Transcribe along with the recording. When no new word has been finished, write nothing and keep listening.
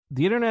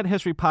The Internet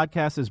History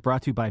Podcast is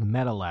brought to you by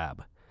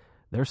MetaLab.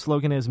 Their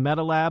slogan is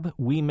MetaLab,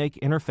 we make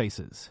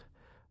interfaces.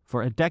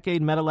 For a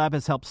decade, MetaLab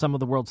has helped some of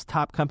the world's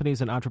top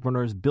companies and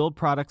entrepreneurs build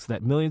products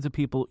that millions of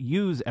people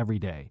use every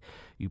day.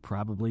 You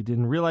probably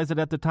didn't realize it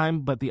at the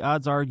time, but the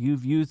odds are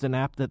you've used an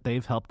app that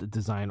they've helped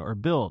design or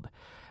build.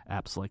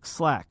 Apps like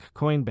Slack,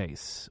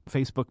 Coinbase,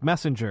 Facebook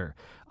Messenger,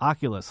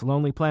 Oculus,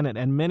 Lonely Planet,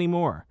 and many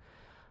more.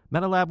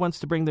 MetaLab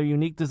wants to bring their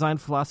unique design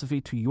philosophy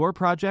to your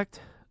project.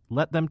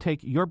 Let them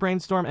take your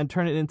brainstorm and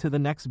turn it into the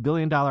next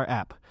billion-dollar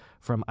app,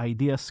 from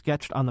idea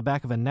sketched on the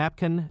back of a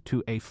napkin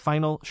to a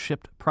final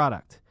shipped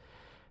product.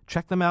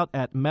 Check them out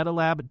at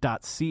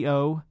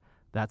metalab.co.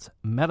 That's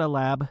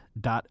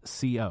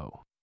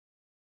metalab.co.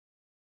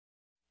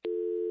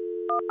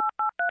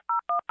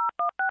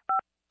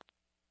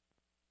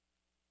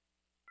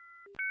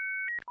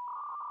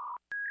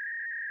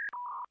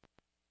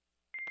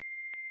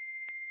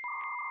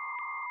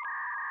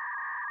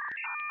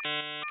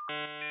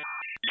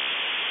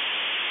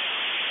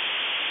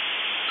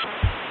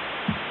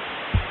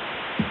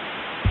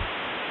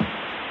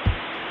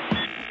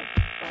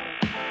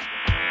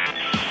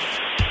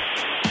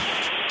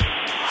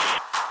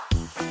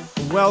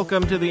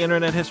 Welcome to the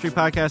Internet History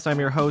Podcast. I'm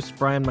your host,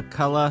 Brian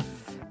McCullough.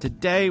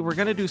 Today, we're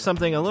going to do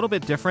something a little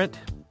bit different.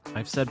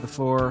 I've said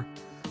before,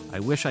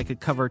 I wish I could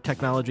cover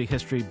technology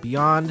history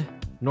beyond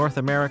North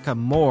America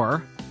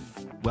more.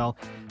 Well,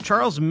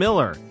 Charles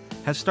Miller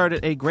has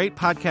started a great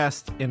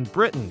podcast in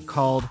Britain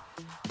called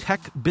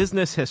Tech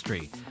Business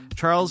History.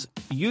 Charles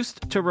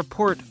used to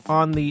report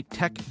on the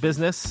tech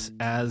business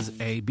as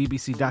a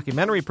BBC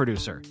documentary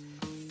producer.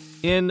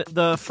 In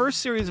the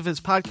first series of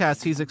his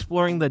podcast, he's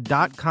exploring the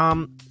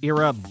dot-com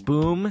era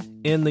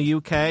boom in the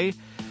UK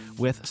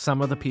with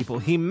some of the people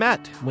he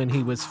met when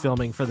he was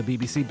filming for the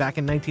BBC back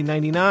in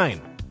 1999.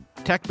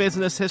 Tech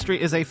Business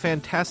History is a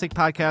fantastic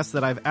podcast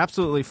that I've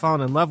absolutely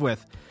fallen in love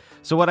with.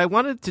 So what I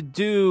wanted to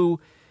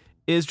do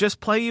is just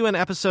play you an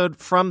episode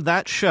from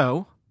that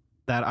show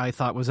that I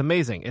thought was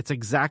amazing. It's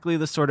exactly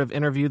the sort of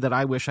interview that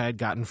I wish I had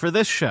gotten for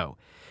this show.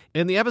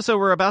 In the episode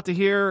we're about to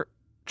hear,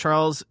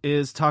 Charles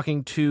is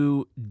talking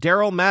to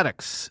Daryl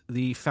Maddox,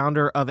 the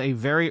founder of a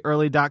very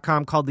early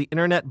 .com called the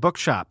Internet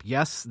Bookshop.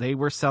 Yes, they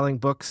were selling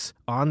books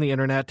on the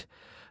internet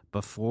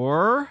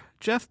before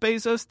Jeff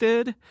Bezos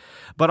did.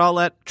 But I'll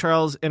let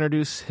Charles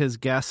introduce his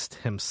guest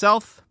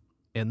himself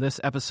in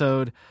this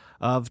episode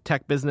of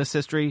Tech Business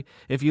History.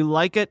 If you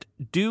like it,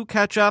 do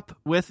catch up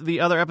with the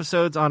other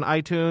episodes on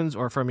iTunes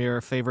or from your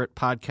favorite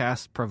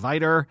podcast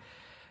provider.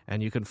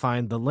 And you can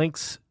find the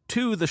links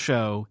to the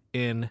show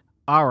in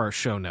our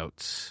show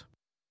notes.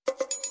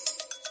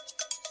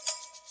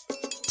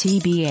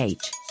 TBH.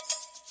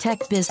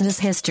 Tech Business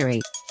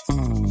History.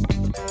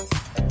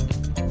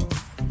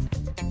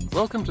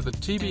 Welcome to the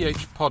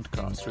TBH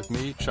podcast with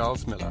me,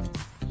 Charles Miller.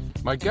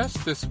 My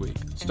guest this week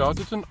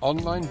started an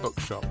online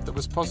bookshop that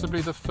was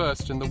possibly the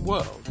first in the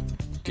world.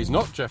 He's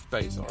not Jeff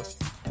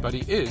Bezos, but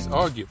he is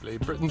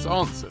arguably Britain's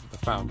answer to the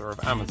founder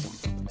of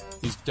Amazon.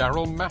 He's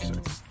Daryl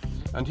Maddox,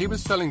 and he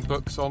was selling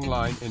books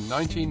online in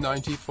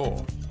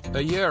 1994,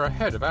 a year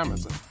ahead of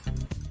Amazon.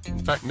 In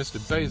fact, Mr.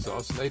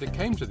 Bezos later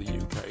came to the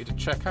UK to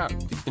check out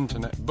the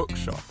Internet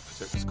Bookshop,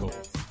 as it was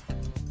called.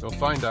 We'll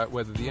find out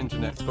whether the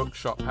Internet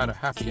Bookshop had a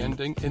happy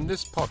ending in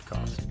this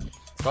podcast.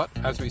 But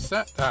as we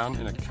sat down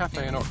in a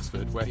cafe in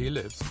Oxford where he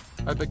lives,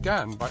 I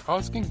began by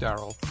asking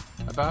Daryl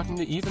about an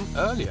even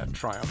earlier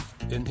triumph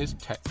in his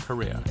tech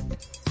career.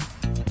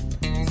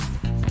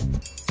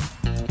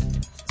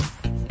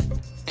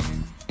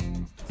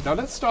 Now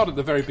let's start at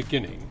the very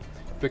beginning,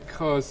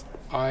 because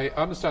I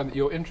understand that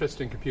your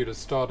interest in computers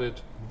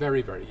started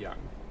very, very young.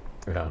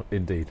 Yeah,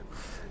 indeed.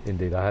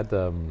 I had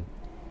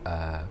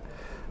a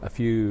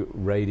few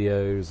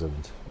radios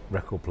and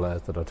record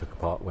players that I took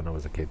apart when I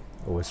was a kid,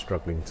 always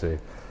struggling to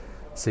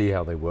see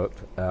how they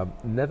worked. I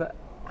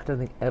don't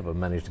think ever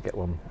managed to get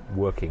one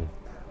working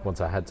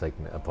once I had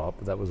taken it apart,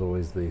 but that was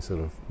always the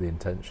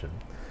intention.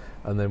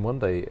 And then one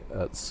day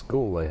at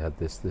school they had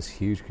this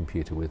huge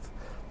computer with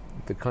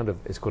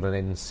it's called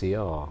an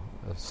NCR,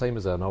 same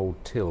as an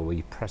old till where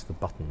you press the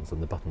buttons and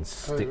the buttons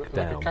stick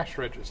down. Like a cash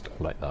register.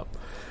 Like that.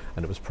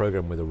 And it was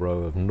programmed with a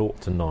row of 0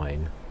 to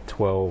 9,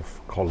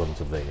 12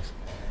 columns of these.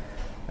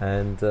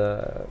 And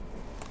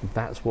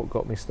that's what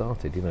got me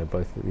started,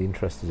 both the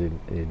interest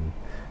in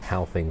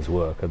how things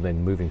work and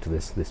then moving to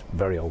this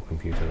very old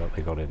computer that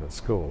they got in at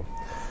school.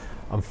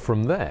 And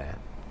from there,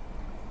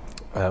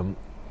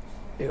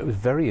 it was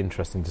very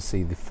interesting to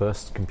see the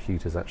first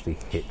computers actually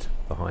hit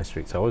the high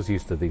street. So I was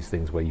used to these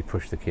things where you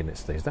push the key and it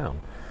stays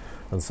down.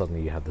 And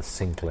suddenly you had the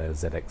Sinclair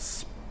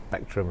ZX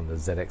Spectrum and the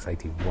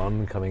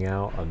ZX81 coming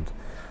out. And there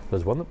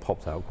was one that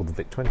popped out called the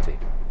VIC-20,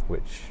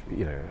 which,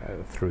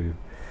 through,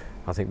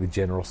 I think, the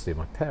generosity of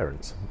my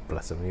parents,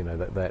 bless them,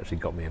 they actually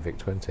got me a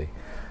VIC-20.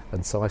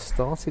 And so I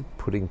started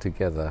putting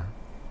together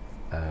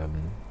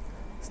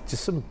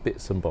just some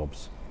bits and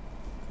bobs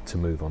to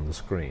move on the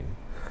screen.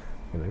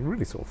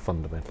 Really sort of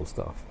fundamental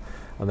stuff.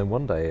 And then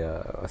one day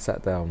I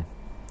sat down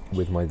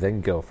with my then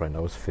girlfriend.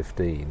 I was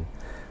 15.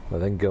 My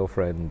then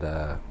girlfriend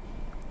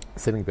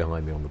sitting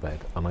behind me on the bed,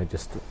 and I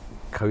just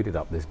coded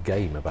up this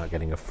game about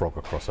getting a frog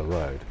across a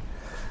road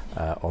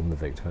on the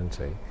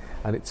VIC-20.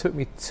 And it took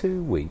me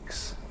 2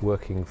 weeks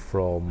working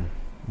from,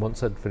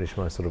 once I'd finished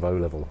my sort of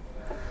O-level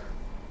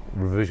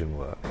revision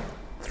work.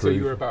 So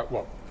you were about,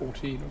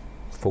 14?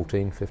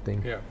 14,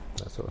 15, Yeah.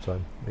 that sort of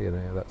time,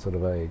 that sort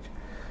of age.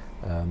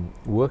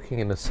 Working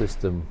in a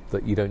system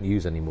that you don't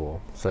use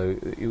anymore. So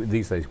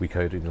these days we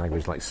code in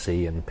language like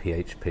C and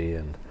PHP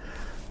and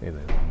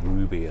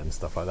Ruby and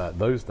stuff like that.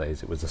 Those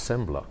days it was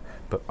assembler,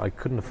 but I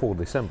couldn't afford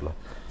the assembler,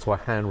 so I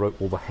hand wrote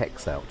all the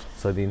hex out.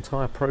 So the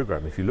entire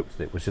program, if you looked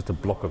at it, was just a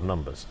block of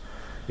numbers,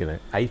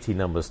 80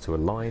 numbers to a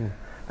line,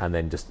 and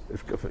then just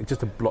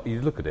a block.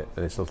 You look at it,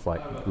 and it's sort of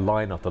like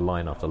line after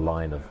line after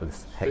line of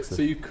this hex.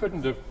 So you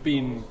couldn't have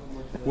been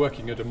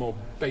working at a more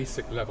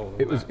basic level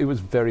than that. It was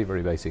very,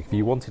 very basic. If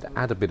you wanted to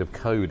add a bit of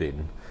code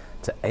in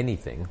to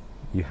anything,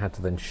 you had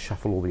to then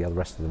shuffle all the other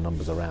rest of the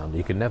numbers around.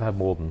 You could never have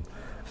more than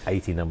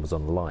 80 numbers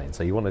on the line.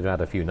 So you wanted to add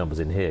a few numbers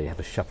in here, you had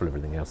to shuffle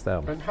everything else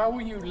down. And how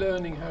were you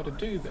learning how to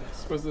do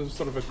this? Was there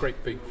sort of a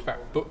great big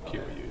fat book you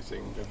were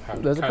using of how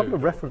to There's a code? couple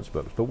of reference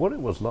books, but what it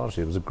was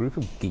largely, it was a group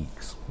of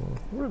geeks,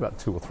 there were about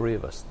 2 or 3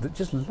 of us, that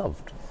just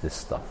loved this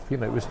stuff. It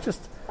was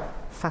just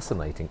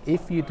fascinating.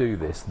 If you do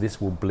this, this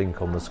will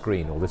blink on the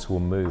screen, or this will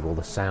move, or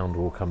the sound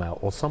will come out,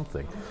 or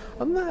something.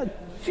 And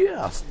that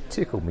just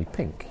tickled me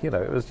pink. It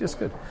was just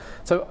good.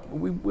 So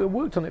we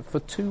worked on it for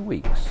 2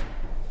 weeks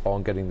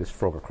on getting this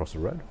frog across the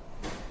road.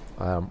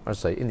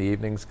 As I say, in the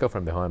evenings,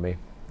 girlfriend behind me,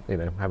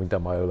 having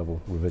done my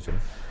O-level revision.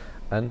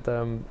 And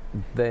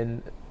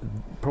then,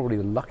 probably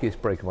the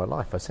luckiest break of my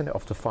life, I sent it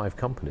off to 5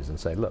 companies and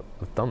say, look,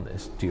 I've done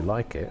this, do you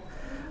like it?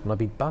 And I'd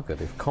be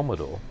buggered if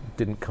Commodore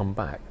didn't come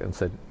back and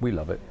said, we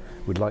love it,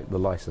 we'd like the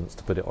license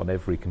to put it on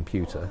every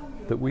computer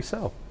that we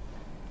sell.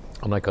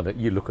 And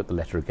you look at the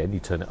letter again, you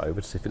turn it over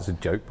to see if it's a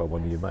joke by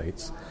one of your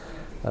mates.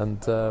 And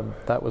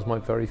that was my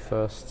very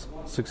first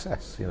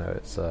success.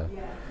 It's a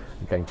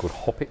game called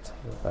Hop It,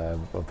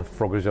 of the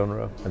Frogger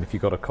genre, and if you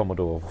got a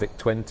Commodore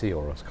VIC-20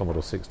 or a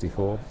Commodore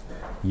 64,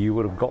 you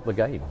would have got the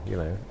game.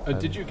 And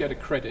did you get a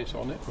credit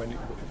on it when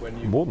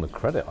you? More than a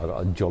credit, I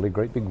got a jolly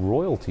great big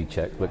royalty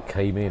check that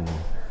came in,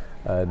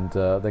 and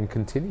then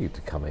continued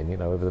to come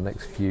in. Over the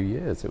next few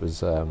years, it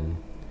was.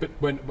 But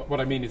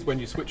what I mean is, when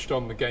you switched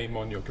on the game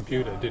on your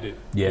computer, did it?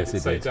 Yes, did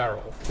it say did.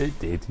 Daryl? It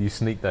did. You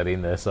sneaked that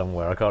in there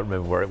somewhere. I can't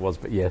remember where it was,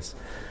 but yes,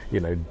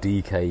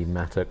 DK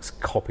Mattox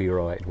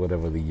copyright,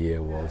 whatever the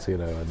year was,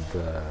 and.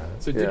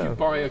 So did you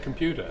buy a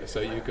computer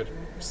so you could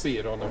see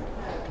it on a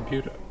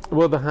computer?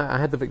 Well, I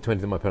had the VIC-20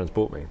 that my parents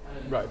bought me.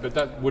 Right, but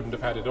that wouldn't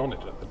have had it on it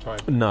at the time.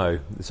 No,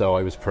 so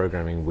I was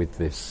programming with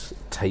this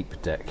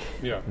tape deck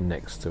Yeah.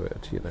 next to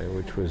it,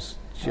 which was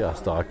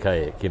just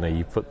archaic.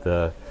 You put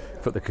the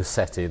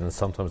cassette in, and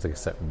sometimes the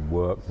cassette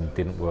worked and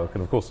didn't work.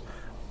 And of course,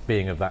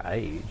 being of that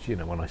age,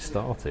 when I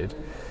started,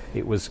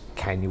 it was,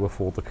 can you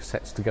afford the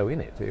cassettes to go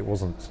in it? It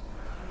wasn't,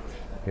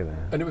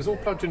 And it was all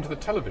plugged into the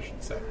television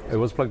set. It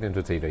was plugged into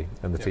a TV,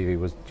 and the TV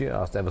was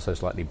just ever so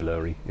slightly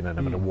blurry. No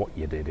matter what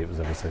you did, it was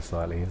ever so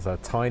slightly. It's a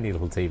tiny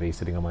little TV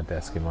sitting on my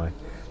desk in my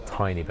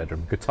tiny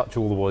bedroom. You could touch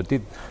all the walls. It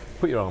did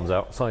put your arms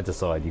out side to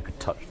side. You could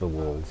touch the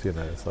walls. So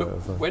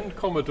But when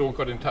Commodore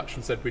got in touch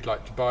and said we'd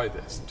like to buy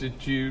this,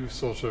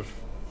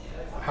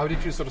 how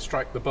did you sort of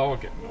strike the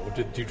bargain, or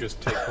did you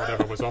just take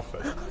whatever was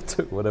offered? I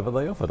took whatever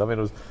they offered. I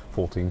was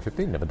 14,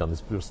 15, never done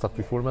this stuff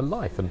before in my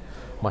life, and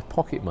my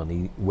pocket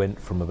money went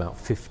from about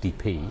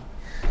 50p,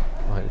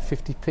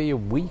 50p a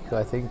week,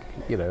 I think,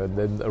 and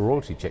then a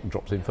royalty check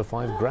drops in for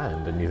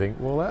 $5,000, and you think,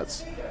 well,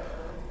 that's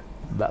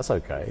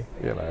okay,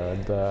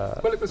 and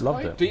Well, it was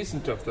loved quite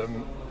decent of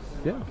them.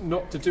 Yeah.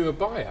 Not to do a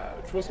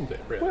buyout, wasn't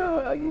it, really?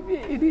 Well,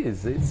 it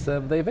is. It's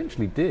they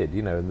eventually did,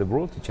 and the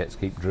royalty checks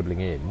keep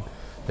dribbling in.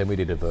 Then we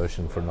did a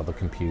version for another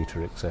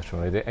computer,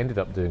 etc. It ended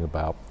up doing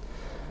about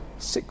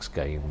 6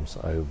 games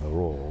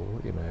overall,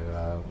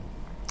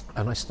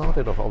 and I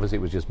started off, obviously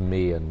it was just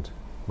me and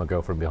my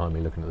girlfriend behind me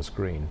looking at the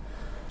screen.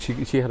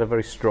 She had a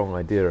very strong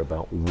idea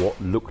about what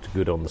looked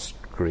good on the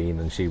screen,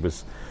 and she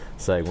was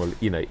saying, well,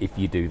 if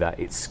you do that,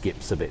 it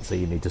skips a bit, so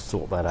you need to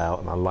sort that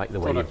out, and I like the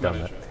way Product you've done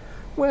manager. that.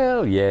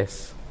 Well,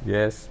 yes,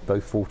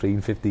 both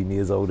 14, 15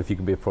 years old. If you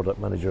can be a product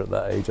manager at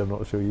that age, I'm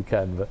not sure you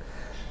can, but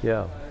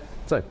yeah.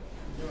 So,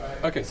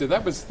 Okay, so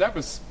that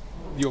was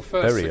your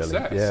first Very early,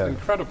 success. yeah.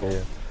 Incredible.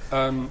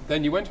 Yeah.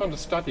 Then you went on to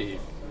study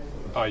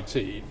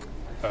IT,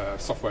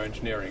 software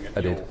engineering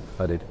at Yale.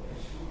 I did.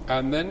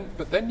 And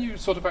then you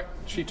sort of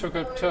actually took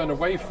a turn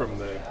away from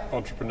the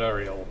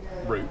entrepreneurial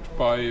route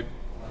by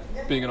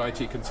being an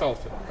IT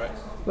consultant, right?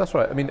 That's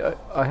right.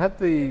 I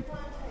had a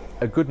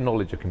good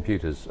knowledge of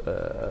computers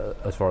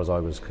as far as I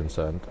was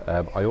concerned.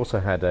 I also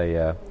had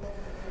a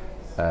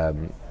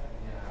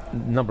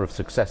number of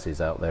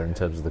successes out there in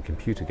terms of the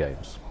computer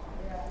games.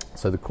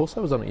 So the course I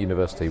was on at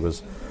university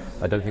was,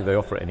 I don't think they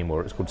offer it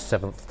anymore, it's called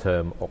 7th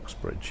Term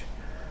Oxbridge.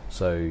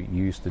 So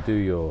you used to do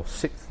your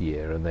 6th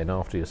year, and then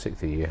after your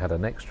 6th year you had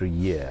an extra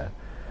year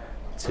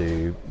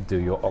to do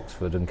your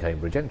Oxford and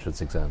Cambridge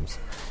entrance exams.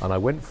 And I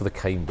went for the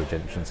Cambridge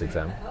entrance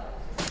exam,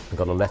 I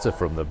got a letter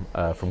from them,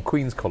 from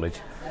Queen's College,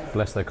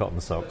 bless their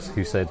cotton socks,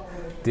 who said,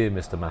 "Dear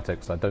Mr.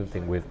 Mattox, I don't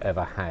think we've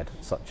ever had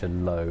such a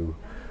low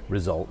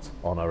result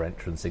on our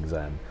entrance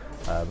exam."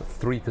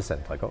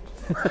 3% I got.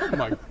 Oh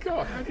my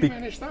God, how did you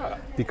manage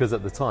that? Because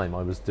at the time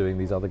I was doing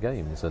these other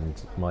games and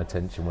my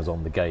attention was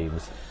on the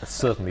games,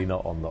 certainly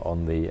not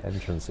on the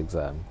entrance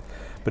exam.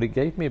 But it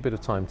gave me a bit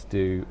of time to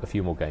do a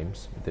few more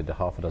games. I did a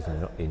half a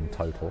dozen in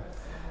total.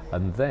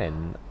 And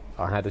then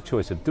I had a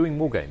choice of doing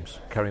more games,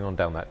 carrying on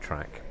down that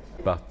track.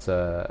 But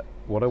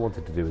what I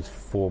wanted to do is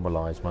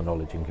formalise my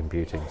knowledge in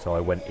computing. So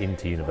I went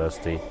into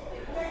university,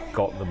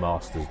 got the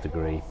master's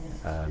degree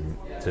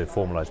to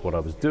formalise what I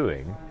was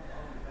doing.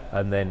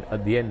 And then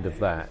at the end of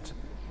that,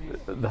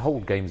 the whole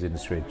games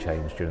industry had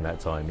changed during that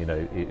time. You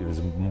know, it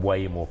was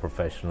way more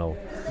professional.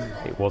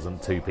 It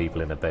wasn't two people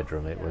in a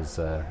bedroom. It was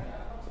a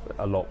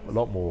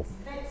lot more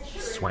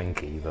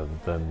swanky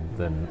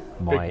than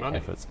my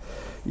efforts.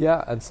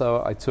 Yeah, and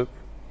so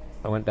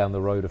I went down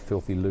the road of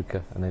filthy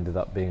lucre and ended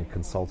up being a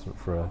consultant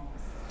for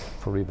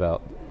probably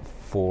about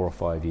 4 or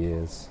 5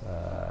 years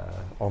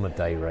on a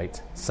day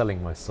rate,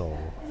 selling my soul.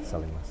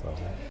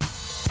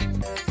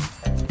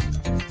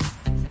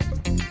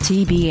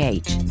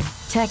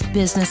 TBH, Tech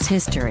Business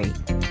History,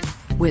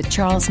 with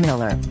Charles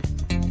Miller.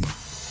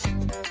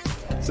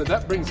 So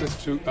that brings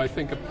us to, I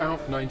think, about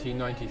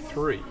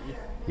 1993.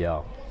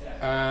 Yeah.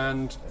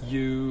 And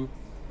you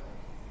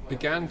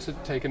began to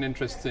take an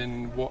interest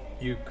in what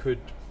you could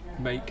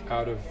make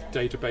out of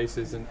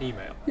databases and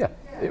email. Yeah,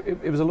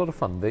 it was a lot of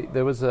fun.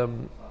 There was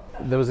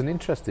an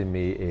interest in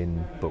me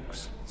in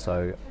books.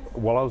 So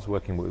while I was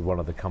working with one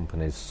of the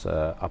companies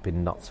up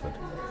in Knutsford,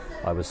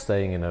 I was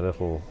staying in a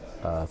little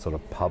sort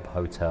of pub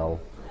hotel,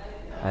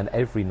 and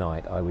every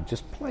night I would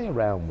just play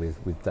around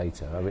with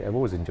data. I mean, I've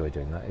always enjoyed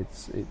doing that.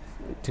 It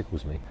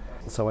tickles me.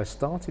 So I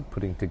started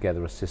putting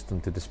together a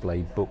system to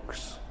display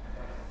books,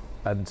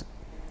 and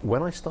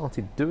when I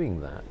started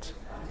doing that,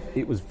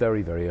 it was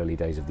very, very early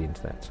days of the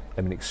internet.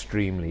 I mean,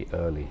 extremely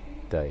early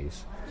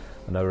days.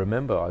 And I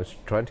remember I was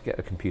trying to get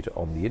a computer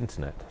on the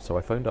internet, so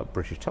I phoned up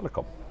British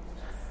Telecom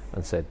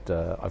and said,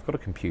 I've got a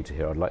computer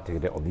here, I'd like to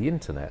get it on the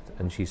internet.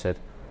 And she said,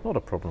 "Not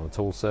a problem at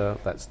all, sir,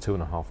 that's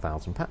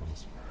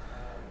 £2,500.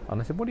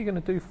 And I said, "What are you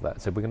going to do for that?" I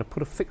said, "We're going to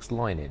put a fixed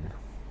line in."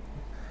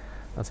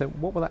 I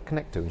said, "What will that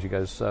connect to?" And she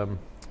goes,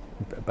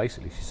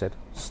 basically she said,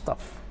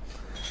 "Stuff."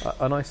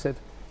 And I said,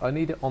 "I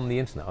need it on the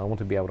internet. I want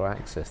to be able to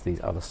access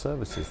these other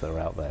services that are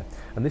out there."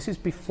 And this is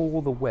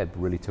before the web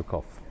really took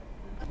off.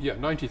 Yeah,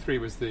 93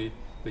 was the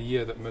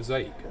year that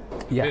Mosaic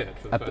appeared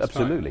for the first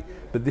absolutely. time.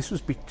 But this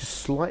was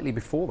just slightly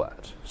before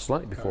that.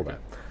 that.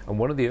 And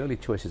one of the early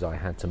choices I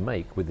had to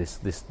make with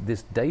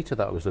this data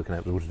that I was looking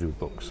at was all to do with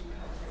books.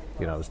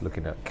 You know, I was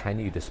looking at, can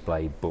you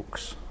display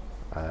books?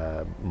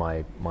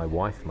 My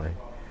wife, my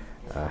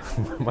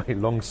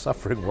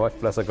long-suffering wife,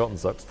 bless her cotton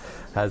socks,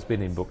 has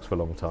been in books for a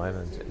long time,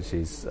 and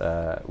she's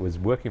was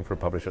working for a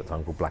publisher at the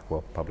time called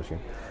Blackwell Publishing.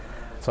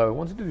 So I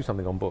wanted to do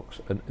something on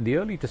books, and the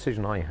early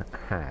decision I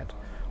had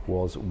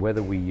was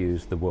whether we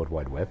used the World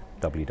Wide Web,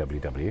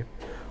 www,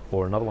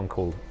 or another one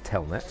called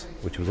Telnet,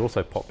 which was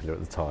also popular at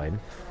the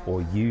time,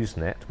 or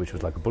Usenet, which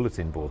was like a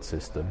bulletin board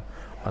system,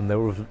 and there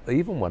was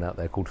even one out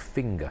there called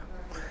Finger.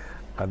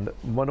 And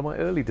one of my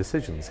early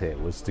decisions here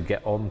was to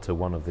get onto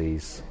one of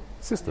these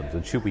systems.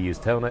 And should we use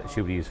Telnet,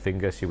 should we use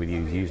Finger, should we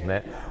use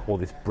Usenet, or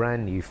this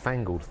brand new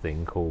fangled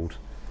thing called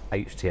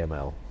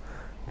HTML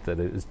that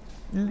is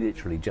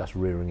literally just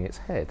rearing its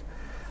head.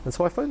 And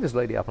so I phoned this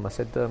lady up and I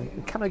said,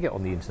 "Can I get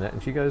on the internet?"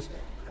 And she goes,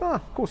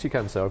 "Of course you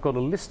can, sir. I've got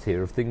a list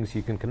here of things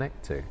you can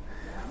connect to."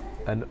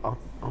 And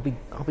I'll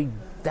be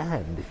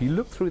damned if you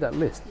look through that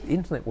list. The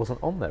internet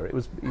wasn't on there.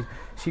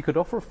 She could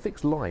offer a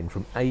fixed line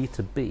from A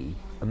to B,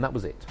 and that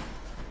was it.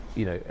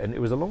 You know, and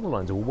it was along the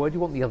lines of, well, where do you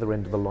want the other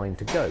end of the line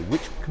to go?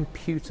 Which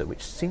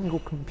single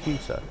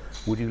computer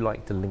would you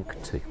like to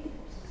link to?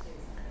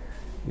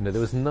 You know,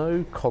 there was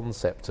no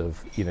concept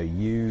of,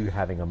 you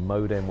having a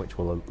modem which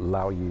will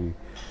allow you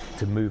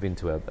to move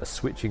into a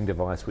switching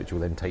device which will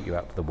then take you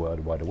out to the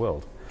wider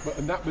world.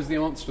 And that was the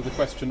answer to the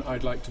question,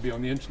 "I'd like to be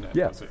on the internet,"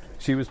 yeah. was it?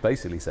 She was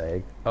basically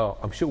saying, "Oh,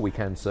 I'm sure we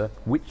can, sir.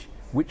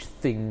 Which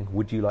thing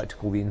would you like to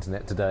call the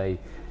internet today?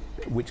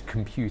 Which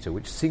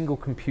single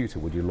computer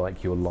would you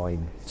like your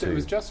line to?" So it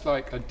was just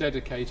like a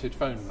dedicated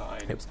phone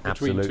line. It was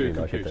between absolutely two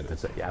like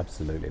computers.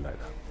 absolutely like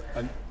that.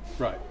 And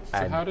right.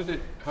 So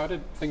how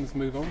did things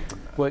move on from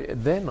that? Well,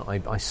 then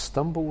I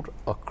stumbled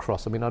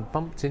across. I mean, I'd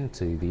bumped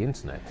into the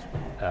internet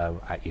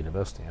at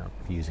university,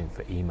 using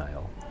for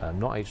email,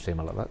 not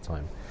HTML at that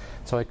time.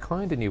 So I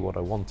kind of knew what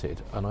I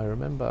wanted, and I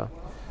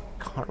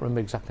can't remember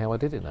exactly how I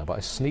did it now, but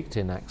I sneaked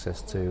in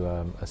access to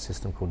a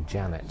system called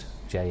Janet,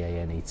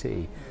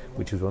 Janet,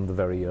 which was one of the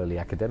very early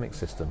academic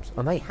systems,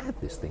 and they had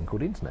this thing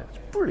called internet. It's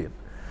brilliant.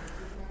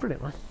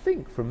 I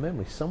think from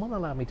memory someone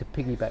allowed me to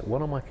piggyback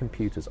one of my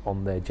computers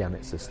on their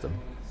Janet system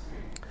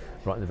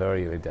right in the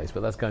very early days,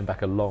 but that's going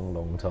back a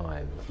long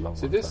time.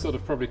 So this sort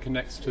of probably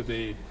connects to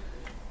the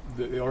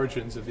the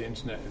origins of the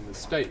internet in the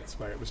States,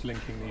 where it was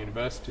linking the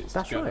universities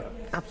That's together.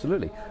 right,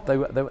 absolutely. They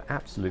were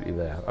absolutely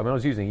there. I mean, I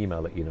was using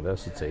email at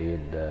university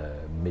in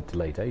mid to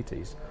late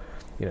 80s,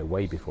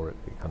 way before it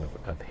kind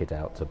of hit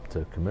out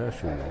to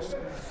commercial use.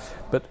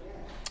 But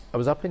I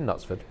was up in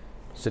Knutsford,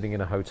 sitting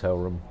in a hotel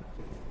room,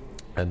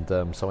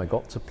 and so I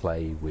got to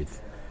play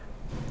with,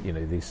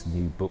 this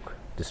new book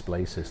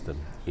display system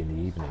in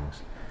the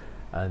evenings.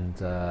 And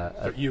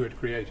that you had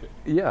created?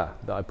 Yeah,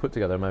 that I put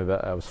together. I remember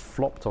I was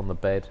flopped on the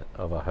bed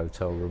of a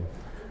hotel room,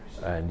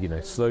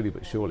 and slowly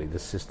but surely the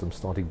system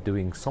started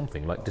doing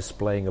something like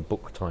displaying a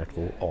book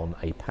title on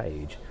a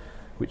page,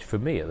 which for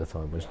me at the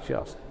time was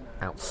just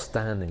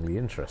outstandingly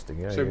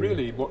interesting. So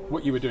really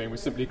what you were doing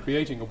was simply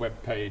creating a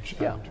web page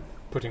and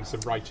putting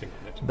some writing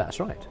in it. That's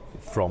right,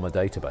 from a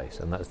database,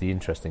 and that's the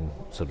interesting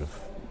sort of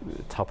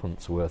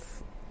tuppence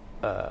worth.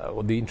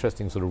 Or the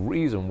interesting sort of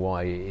reason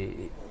why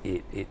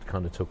it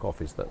kind of took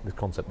off is that the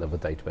concept of a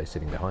database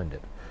sitting behind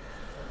it.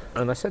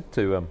 And I said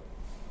to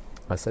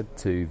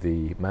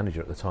the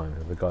manager at the time,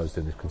 the guy I was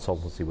doing this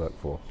consultancy work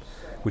for,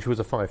 which was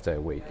a 5-day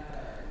a week,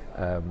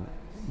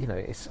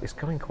 it's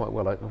going quite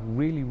well. I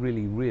really,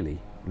 really, really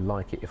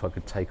like it if I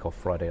could take off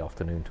Friday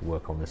afternoon to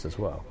work on this as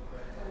well.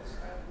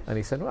 And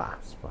he said,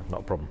 it's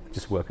not a problem.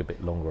 Just work a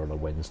bit longer on a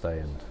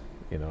Wednesday and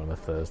on a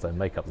Thursday,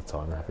 make up the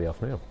time and have the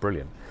afternoon.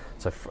 Brilliant.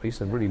 So he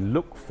said, really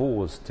look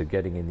forward to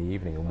getting in the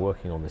evening and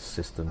working on this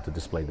system to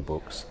display the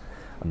books.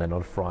 And then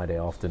on a Friday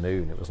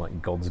afternoon, it was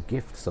like God's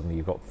gift. Suddenly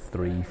you've got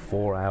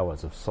 3-4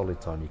 hours of solid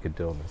time you could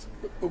do on this.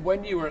 But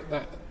when you were at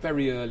that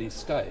very early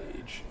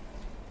stage,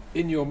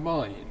 in your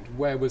mind,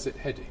 where was it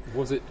heading?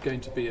 Was it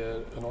going to be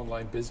an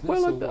online business?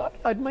 Well,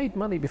 I'd made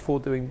money before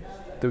doing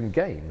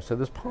games. So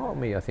there's part of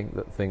me, I think,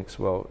 that thinks,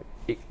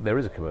 there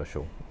is a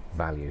commercial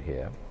value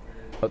here.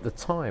 At the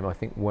time, I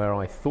think where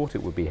I thought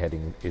it would be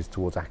heading is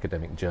towards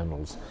academic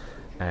journals,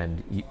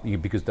 and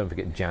because don't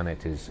forget,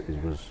 Janet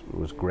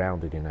was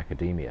grounded in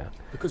academia.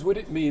 Because would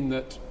it mean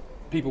that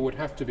people would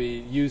have to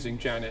be using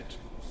Janet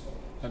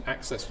and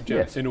access to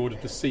Janet in order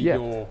to see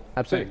your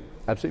absolutely, thing?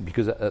 Absolutely.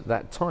 Because at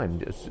that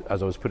time,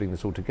 as I was putting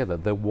this all together,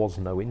 there was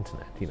no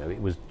internet.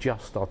 It was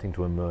just starting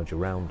to emerge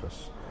around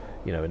us.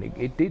 And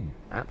it did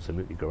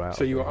absolutely grow out.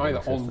 So you were either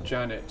on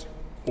Janet.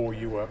 Or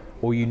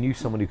you knew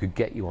someone who could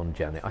get you on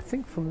Janet. I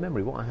think from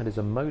memory, what I had is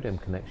a modem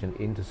connection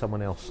into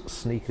someone else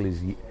sneaked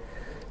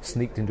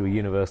into a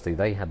university.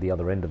 They had the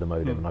other end of the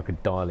modem, and I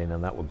could dial in,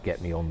 and that would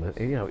get me on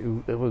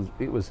the.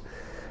 It was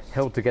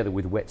held together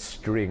with wet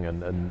string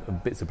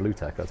and bits of blue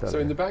tack. I tell you. So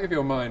in the back of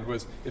your mind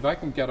was, if I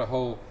can get a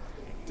whole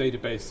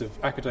database of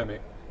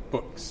academic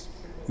books,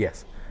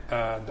 yes,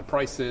 and the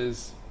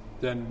prices,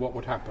 then what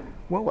would happen?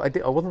 Well, I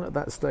wasn't at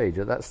that stage.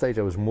 At that stage,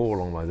 I was more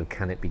along the lines of,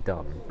 can it be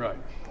done? Right.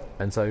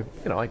 And so,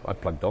 I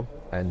plugged on,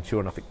 and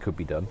sure enough, it could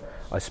be done.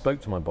 I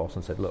spoke to my boss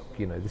and said, look,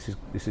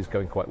 this is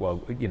going quite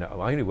well.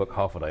 I only work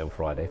half a day on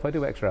Friday. If I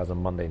do extra hours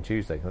on Monday and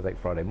Tuesday, can I take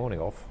Friday morning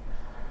off?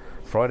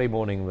 Friday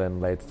morning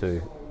then led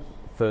to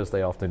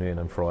Thursday afternoon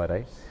and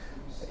Friday.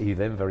 He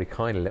then very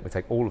kindly let me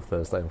take all of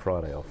Thursday and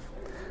Friday off.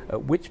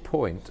 At which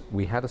point,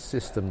 we had a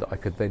system that I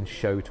could then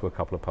show to a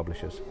couple of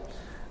publishers.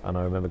 And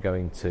I remember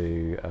going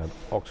to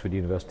Oxford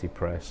University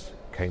Press,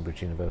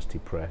 Cambridge University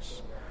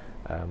Press,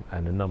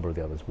 and a number of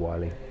the others,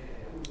 Wiley,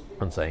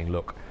 and saying,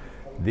 look,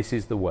 this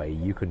is the way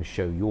you can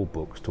show your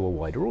books to a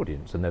wider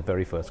audience. And their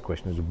very first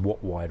question is,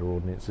 what wider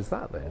audience is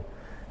that then?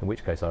 In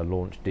which case I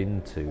launched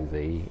into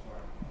the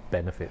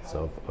benefits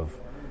of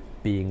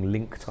being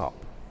linked up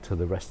to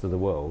the rest of the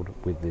world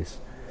with this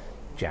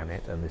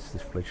Janet and this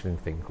fledgling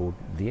thing called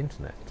the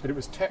internet. But it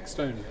was text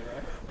only,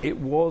 right? It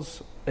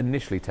was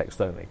initially text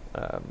only.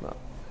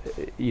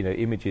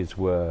 Images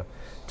were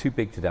too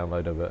big to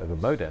download over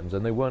modems,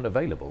 and they weren't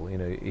available.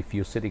 If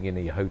you're sitting in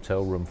a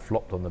hotel room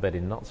flopped on the bed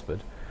in Knutsford,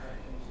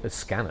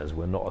 scanners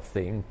were not a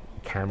thing.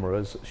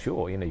 Cameras,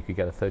 sure, you could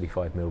get a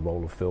 35mm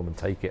roll of film and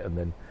take it,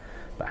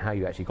 but how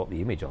you actually got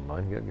the image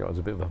online, it was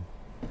a bit of a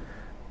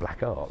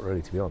black art,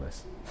 really, to be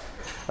honest.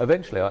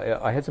 Eventually,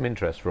 I had some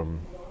interest from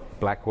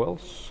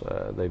Blackwell's.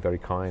 They very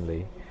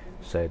kindly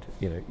said,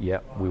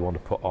 we want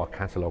to put our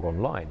catalogue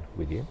online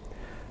with you.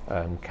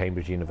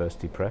 Cambridge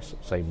University Press,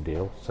 same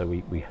deal. So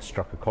we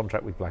struck a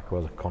contract with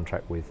Blackwell, a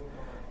contract with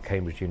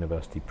Cambridge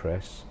University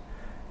Press,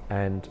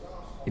 and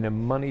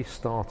money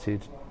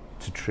started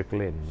to trickle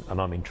in, and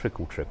I mean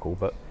trickle,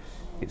 but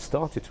it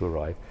started to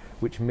arrive,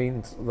 which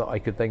means that I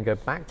could then go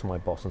back to my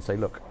boss and say,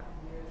 look,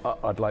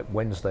 I'd like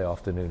Wednesday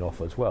afternoon off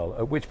as well.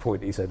 At which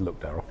point he said, look,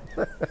 Darryl,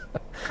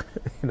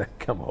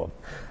 come on,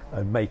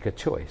 and make a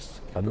choice.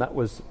 And that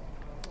was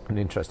an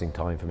interesting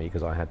time for me,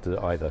 because I had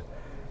to either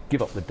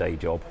give up the day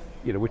job,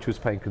 which was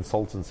paying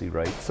consultancy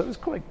rates, so it was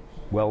quite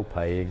well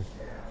paying,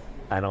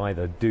 and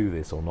either do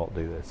this or not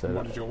do this. So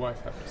what did your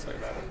wife have to say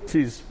about it?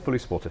 She's fully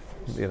supportive.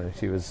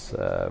 She was.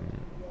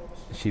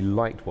 She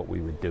liked what we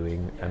were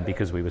doing, and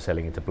because we were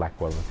selling into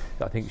Blackwell,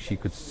 I think she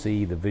could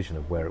see the vision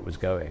of where it was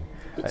going.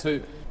 So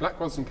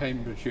Blackwell's and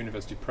Cambridge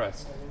University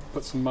Press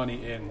put some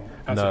money in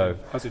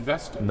as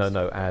investors?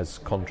 No, as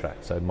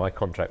contract. So my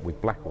contract with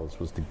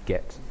Blackwell's was to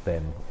get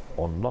them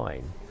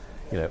online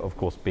Of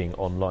course, being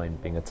online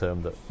being a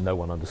term that no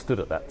one understood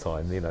at that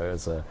time,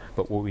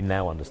 but what we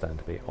now understand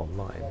to be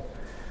online,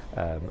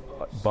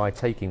 by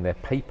taking their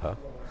paper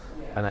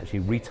and actually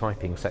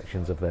retyping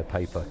sections of their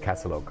paper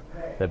catalogue,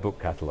 their book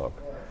catalogue,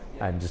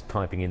 and just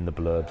typing in the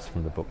blurbs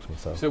from the books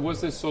themselves. So was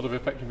this sort of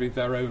effectively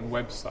their own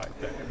website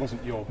then? It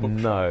wasn't your bookshop?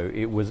 No,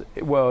 it was,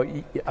 well,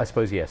 I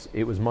suppose yes,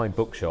 it was my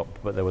bookshop,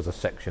 but there was a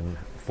section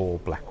for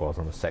Blackwell's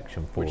and a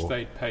section for which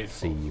they paid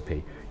CUP.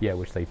 for. Yeah,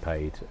 which they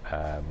paid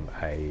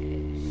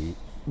a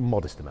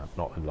modest amount,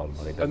 not a lot of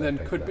money. And then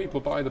could people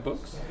buy the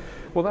books?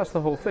 Well, that's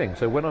the whole thing.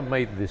 So when I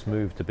made this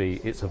move to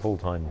be, it's a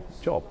full-time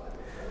job,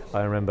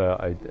 I remember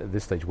at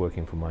this stage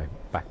working from my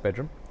back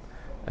bedroom,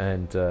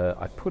 and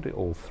I put it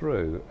all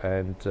through,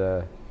 and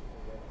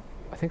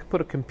I think I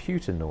put a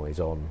computer noise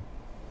on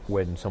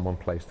when someone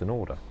placed an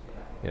order.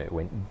 It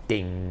went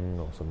ding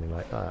or something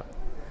like that.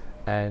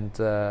 And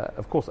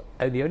of course,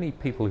 the only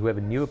people who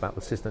ever knew about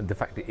the system, the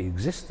fact it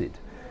existed,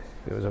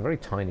 it was a very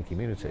tiny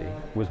community,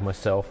 was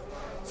myself,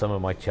 some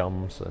of my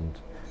chums, and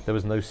there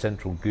was no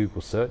central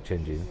Google search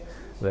engine.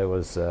 There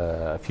was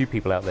a few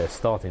people out there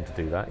starting to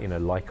do that.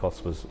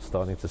 Lycos was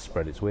starting to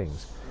spread its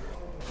wings.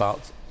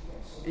 But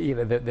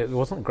there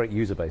wasn't a great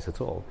user base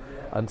at all.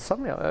 And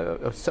suddenly I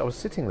was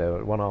sitting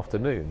there one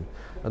afternoon,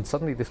 and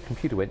suddenly this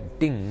computer went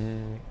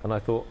ding, and I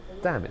thought,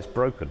 damn, it's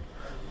broken.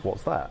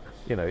 What's that?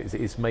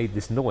 It's made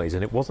this noise,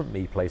 and it wasn't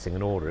me placing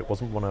an order. It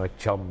wasn't one of my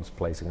chums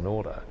placing an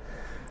order.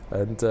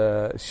 And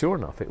sure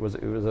enough, it was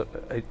a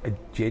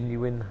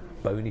genuine,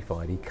 bona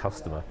fide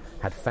customer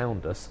had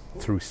found us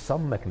through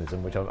some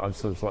mechanism, which I'm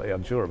sort of slightly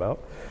unsure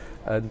about,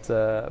 and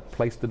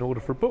placed an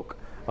order for a book.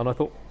 And I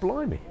thought,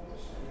 blimey.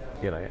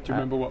 Do you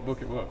remember what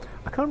book it was?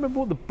 I can't remember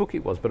what the book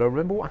it was, but I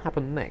remember what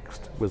happened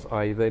next was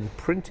I then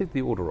printed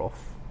the order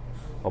off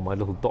on my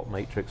little dot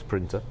matrix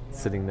printer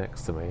sitting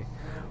next to me,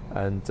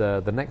 and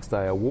the next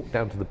day I walked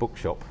down to the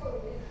bookshop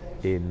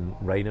in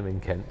Rainham in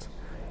Kent,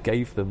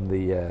 gave them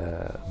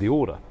the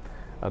order,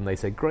 and they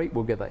said, great,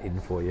 we'll get that in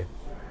for you.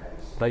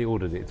 They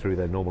ordered it through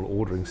their normal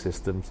ordering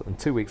systems, and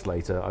 2 weeks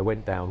later I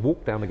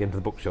walked down again to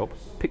the bookshop,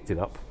 picked it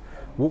up,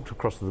 walked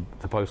across to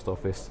the post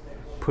office,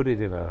 put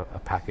it in a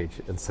package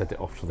and sent it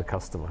off to the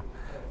customer,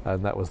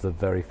 and that was the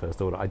very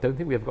first order. I don't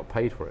think we ever got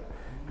paid for it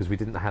because we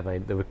didn't have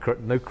there were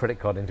no credit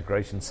card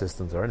integration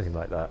systems or anything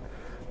like that,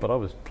 but I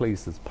was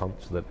pleased as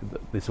punch that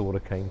this order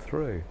came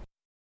through.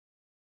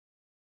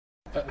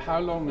 How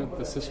long had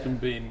the system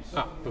been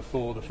up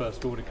before the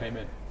first order came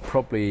in?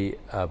 Probably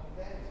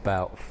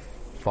about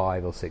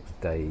 5 or 6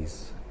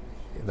 days,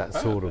 that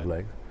sort of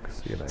length.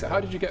 So how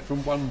did you get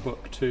from one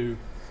book to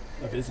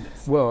a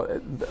business? Well,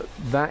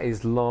 that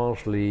is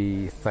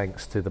largely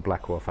thanks to the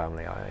Blackwell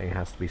family, it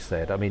has to be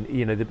said. I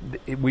mean,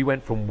 we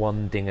went from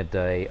 1 ding a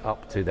day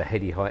up to the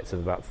heady heights of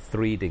about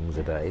 3 dings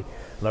a day,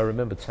 and I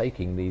remember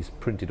taking these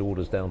printed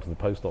orders down to the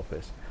post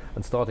office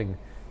and starting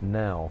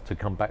now to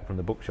come back from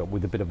the bookshop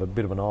with a bit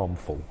of an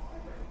armful,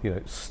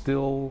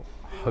 still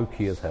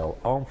hokey as hell,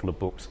 armful of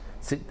books,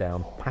 sit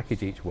down,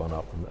 package each one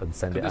up and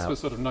send it out. This was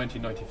sort of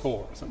 1994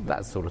 or something?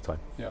 That sort of time.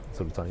 Yeah.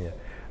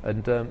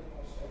 And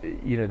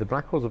the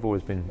Blackwells have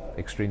always been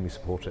extremely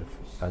supportive,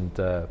 and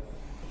a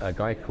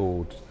guy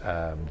called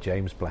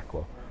James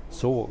Blackwell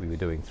saw what we were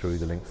doing through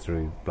the links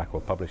through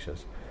Blackwell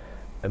Publishers,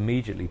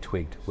 immediately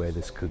twigged where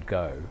this could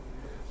go,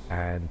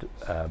 and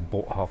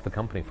bought half the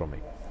company from me.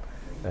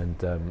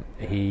 And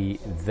he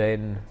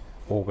then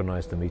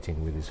organised a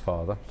meeting with his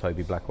father,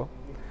 Toby Blackwell.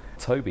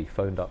 Toby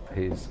phoned up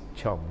his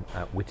chum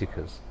at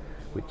Whittaker's,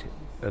 which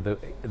are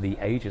the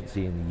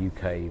agency in the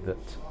UK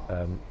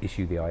that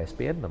issue the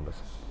ISBN numbers.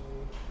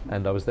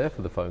 And I was there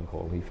for the phone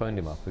call. We phoned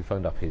him up. We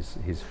phoned up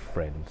his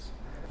friends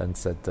and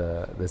said,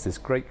 there's this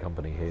great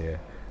company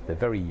here. They're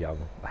very young.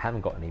 They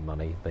haven't got any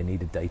money. They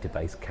need a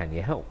database. Can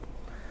you help?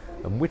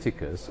 And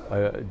Whittaker's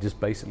just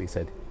basically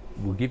said,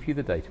 we'll give you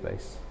the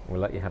database.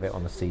 We'll let you have it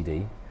on a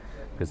CD,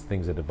 because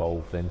things had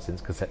evolved then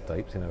since cassette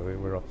tapes.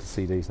 We're up to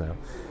CDs now.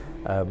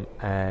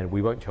 And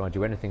we won't charge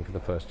you anything for the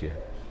first year.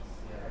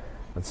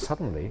 And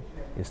suddenly,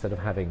 instead of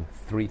having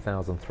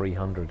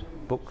 3,300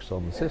 books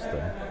on the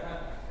system,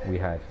 we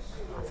had,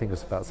 I think it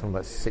was about something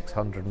like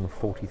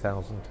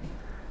 640,000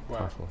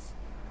 titles.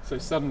 So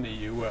suddenly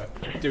you were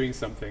doing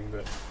something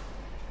that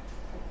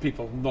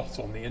people not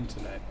on the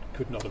internet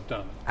could not have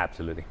done.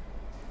 Absolutely.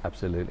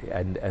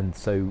 And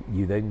so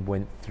you then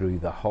went through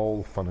the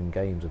whole fun and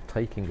games of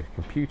taking a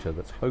computer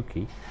that's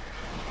hokey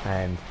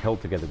and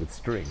held together with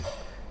string,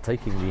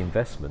 taking the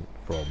investment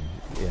from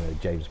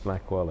James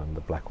Blackwell and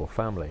the Blackwell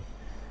family,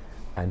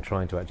 and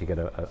trying to actually get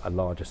a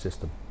larger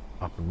system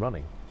up and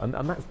running. And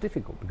that's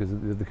difficult because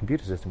the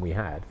computer system we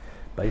had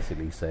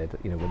basically said,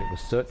 when it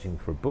was searching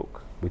for a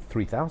book with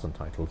 3,000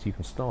 titles, you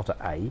can start at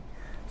A,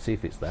 see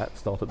if it's that,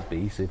 start at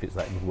B, see if it's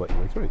that, and you can work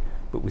your way through.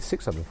 But with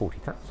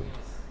 640,000,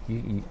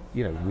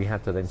 we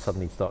had to then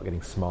suddenly start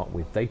getting smart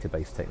with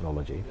database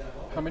technology.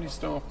 How many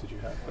staff did you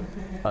have?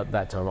 At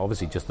that time,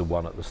 obviously just the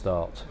one at the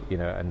start,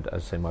 and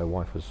as I say, my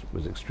wife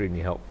was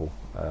extremely helpful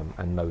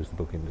and knows the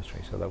book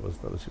industry, so that was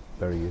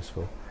very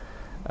useful.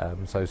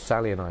 So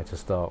Sally and I to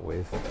start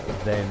with,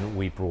 then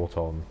we brought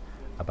on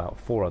about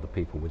 4 other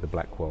people with the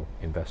Blackwell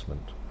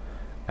investment.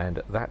 And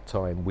at that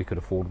time, we could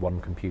afford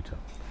one computer.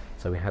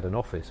 So we had an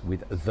office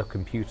with the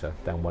computer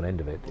down one end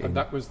of it. And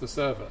that was the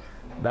server?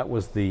 That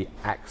was the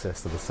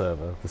access to the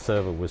server. The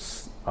server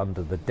was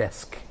under the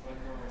desk.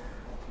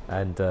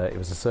 And it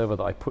was a server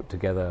that I put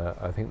together.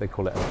 I think they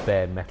call it a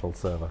bare metal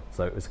server.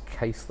 So it was a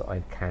case that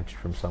I'd cadged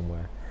from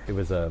somewhere. It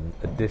was a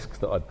disk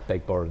that I'd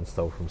begged, borrowed and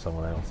stole from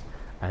someone else.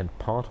 And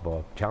part of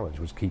our challenge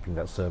was keeping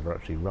that server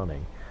actually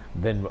running.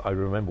 Then I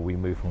remember we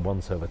moved from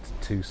one server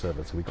to 2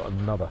 servers, so we got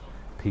another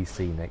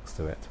PC next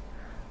to it.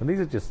 And these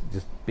are just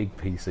big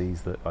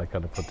PCs that I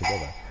kind of put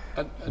together.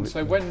 And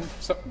so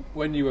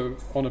when you were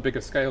on a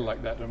bigger scale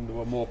like that and there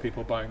were more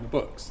people buying the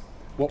books,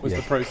 what was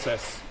the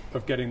process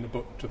of getting the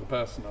book to the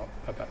person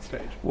at that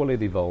stage? Well,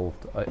 it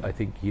evolved. I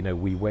think,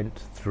 we went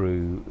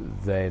through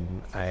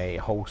then a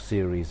whole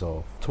series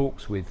of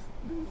talks with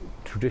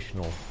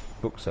traditional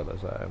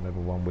booksellers. I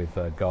remember one with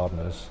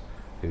gardeners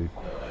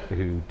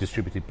who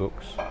distributed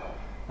books.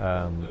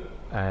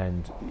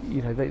 And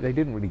they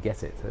didn't really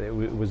get it. It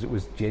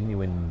was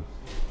genuine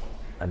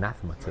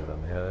anathema to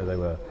them. They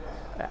were,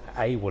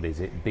 A, what is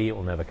it? B, it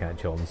will never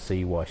catch on.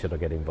 C, why should I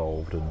get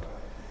involved?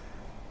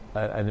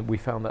 And we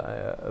found that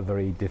a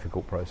very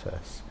difficult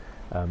process.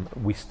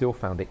 We still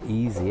found it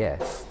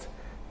easiest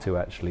to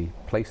actually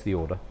place the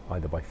order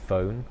either by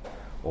phone,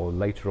 or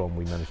later on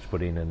we managed to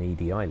put in an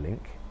EDI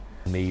link.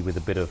 Me with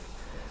a bit of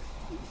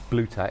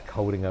blue tack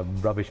holding a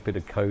rubbish bit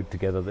of code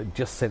together that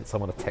just sent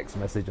someone a text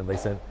message, and they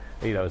sent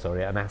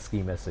an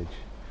ASCII message,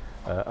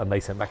 and they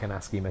sent back an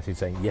ASCII message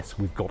saying yes,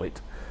 we've got it.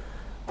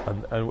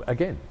 And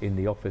again, in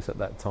the office at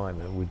that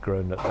time, and we'd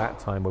grown at that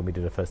time when we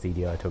did our first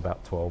EDI to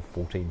about 12,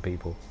 14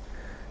 people.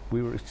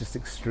 We were just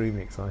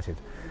extremely excited.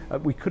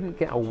 We couldn't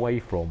get away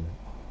from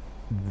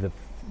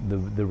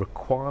the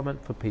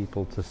requirement for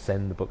people to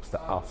send the books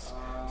to us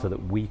so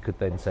that we could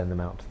then send them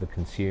out to the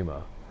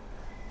consumer.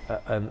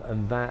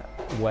 And that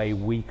way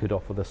we could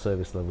offer the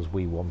service levels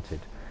we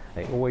wanted.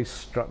 And it always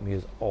struck me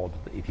as odd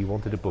that if you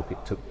wanted a book,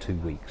 it took 2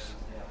 weeks.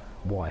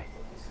 Why?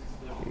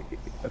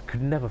 I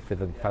could never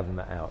fathom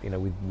that out.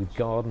 With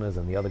gardeners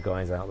and the other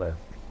guys out there,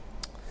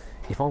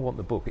 if I want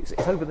the book, it's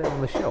over there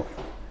on the shelf.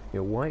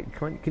 Why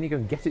can you go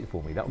and get it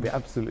for me? That would be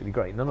absolutely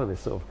great. None of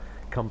this sort of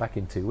come back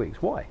in 2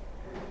 weeks. Why?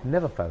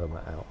 Never fathom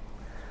that out.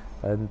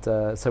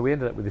 And so we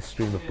ended up with this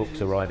stream of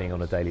books arriving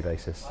on a daily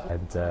basis,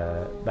 and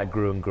that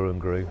grew and grew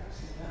and grew.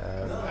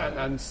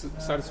 And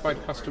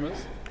satisfied customers?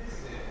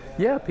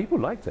 Yeah, people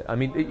liked it. I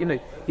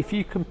mean, if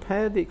you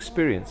compare the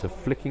experience of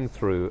flicking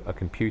through a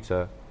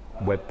computer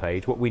web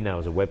page, what we know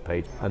as a web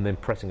page, and then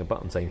pressing a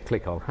button saying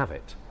click, I'll have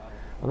it.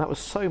 And that was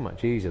so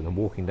much easier than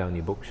walking down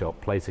your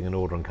bookshop, placing an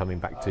order and coming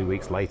back 2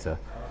 weeks later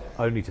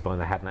only to find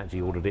they hadn't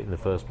actually ordered it in the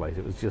first place.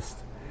 It was just...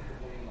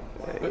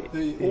 But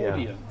the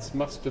audience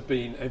must have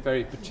been a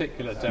very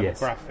particular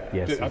demographic.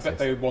 Yes, I bet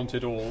they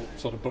wanted all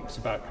sort of books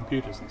about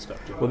computers and stuff.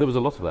 Well, there was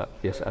a lot of that.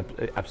 Yes,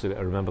 absolutely,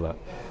 I remember that.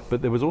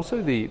 But there was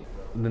also the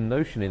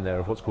notion in there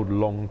of what's called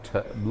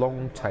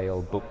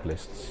long-tail book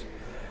lists.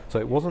 So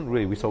it wasn't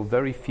really... We sold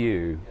very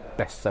few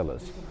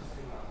bestsellers.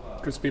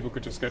 Because people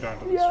could just go down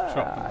to the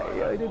shop.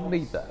 Yeah, they didn't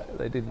need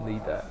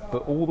that.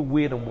 But all the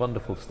weird and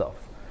wonderful stuff,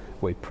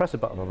 where you press a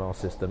button on our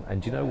system,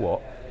 and do you know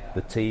what?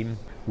 The team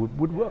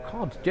would work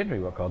hard,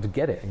 generally work hard to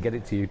get it and get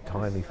it to you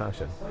timely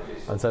fashion.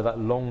 And so that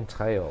long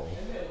tail,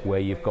 where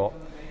you've got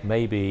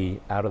maybe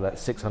out of that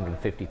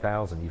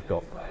 650,000, you've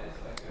got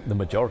the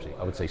majority,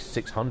 I would say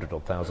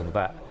 600,000 of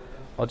that,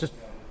 are just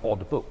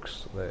odd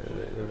books.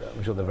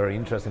 I'm sure they're very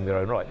interesting in their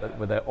own right,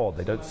 but they're odd.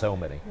 They don't sell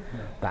many.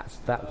 That's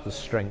the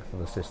strength of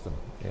the system.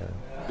 Yeah.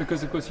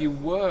 Because of course you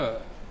were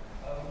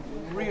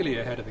really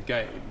ahead of the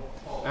game.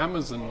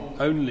 Amazon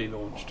only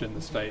launched in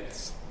the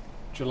States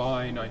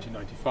July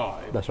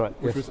 1995. That's right.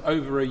 Which was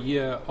over a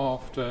year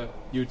after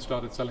you'd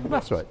started selling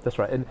books. That's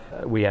right. And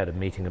we had a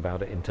meeting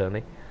about it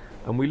internally,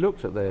 and we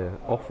looked at their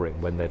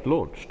offering when they'd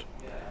launched,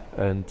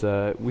 and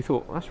we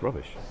thought, that's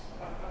rubbish.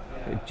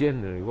 It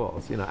genuinely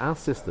was. Our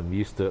system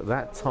used to, at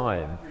that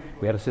time,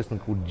 we had a system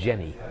called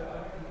Jenny,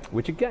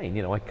 which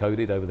again, I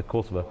coded over the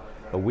course of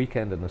a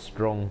weekend and a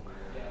strong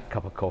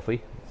cup of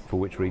coffee, for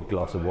which read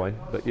glass of wine.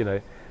 But,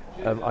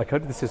 I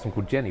coded the system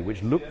called Jenny,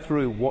 which looked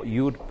through what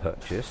you'd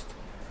purchased,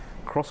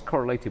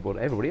 cross-correlated what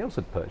everybody else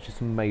had purchased,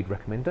 and made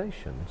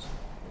recommendations.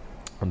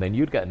 And then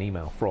you'd get an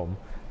email from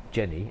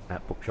Jenny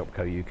at Bookshop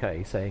Co.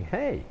 UK saying,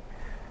 hey,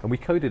 and we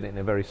coded it in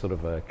a very sort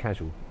of a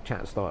casual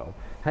chat style.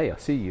 Hey, I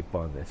see you've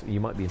bought this. You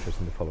might be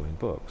interested in the following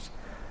books.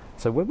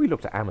 So when we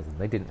looked at Amazon,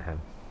 they didn't have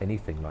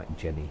anything like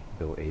Jenny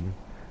built in.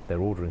 Their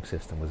ordering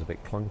system was a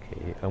bit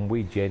clunky, and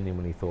we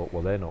genuinely thought,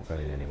 well, they're not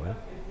going anywhere.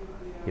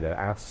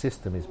 Our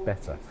system is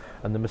better.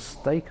 And the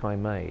mistake I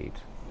made,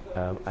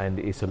 and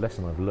it's a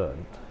lesson I've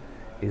learned,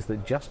 is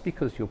that just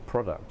because your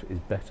product is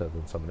better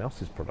than someone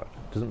else's product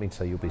doesn't mean to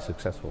say you'll be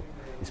successful.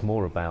 It's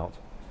more about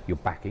your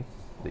backing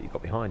that you've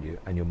got behind you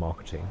and your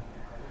marketing.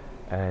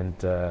 And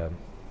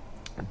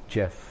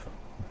Jeff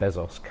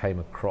Bezos came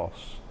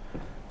across,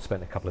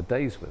 spent a couple of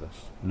days with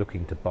us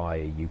looking to buy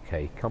a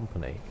UK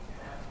company,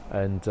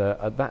 And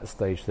at that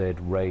stage, they'd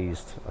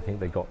raised, I think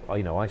they got,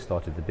 I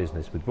started the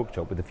business with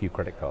Bookshop with a few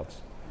credit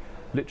cards.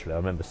 Literally, I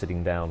remember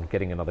sitting down,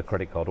 getting another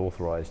credit card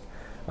authorised,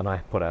 and I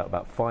put out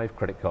about 5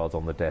 credit cards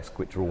on the desk,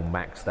 which were all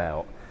maxed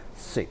out,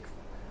 6th.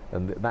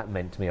 And that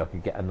meant to me I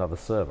could get another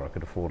server. I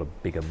could afford a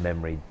bigger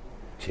memory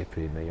chip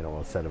in,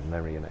 a set of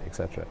memory in it,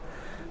 etc.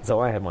 So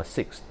I had my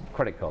 6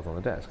 credit cards on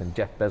the desk, and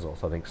Jeff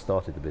Bezos, I think,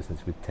 started the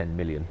business with 10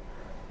 million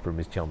from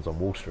his chums on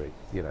Wall Street,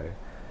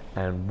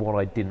 And what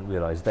I didn't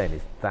realise then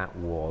is that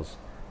was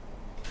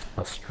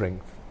a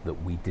strength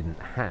that we didn't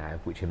have,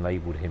 which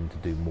enabled him to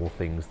do more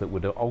things that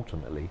would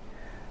ultimately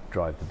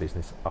drive the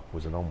business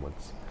upwards and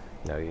onwards,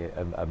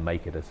 and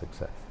make it a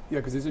success. Yeah,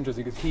 because it's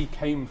interesting, because he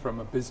came from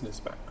a business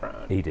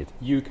background. He did.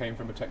 You came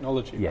from a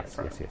technology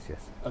background.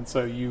 Yes. And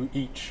so you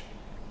each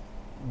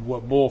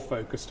were more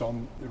focused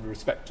on the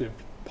respective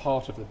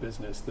part of the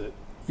business that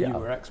you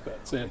were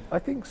experts in. I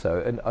think so,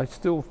 and I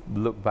still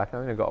look back.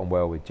 I got on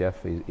well with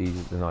Jeff.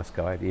 He's a nice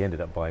guy. He ended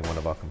up buying one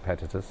of our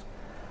competitors.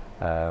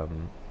 I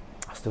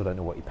still don't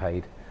know what he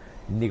paid.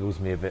 It niggles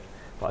me a bit,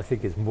 but I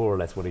think it's more or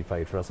less what he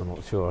paid for us. I'm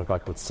not sure. A guy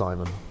called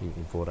Simon, he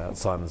bought out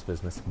Simon's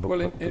business.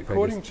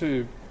 According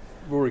to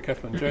Rory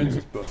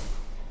Kettle-Jones's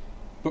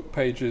book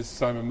pages,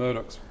 Simon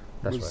Murdoch's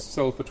was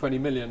sold for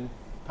 £20 million.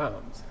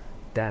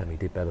 Damn, he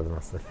did better than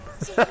us then.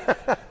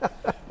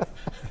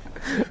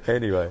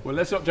 Anyway. Well,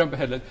 let's not jump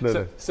ahead.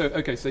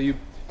 So you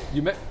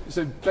met.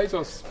 So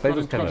Bezos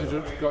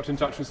got in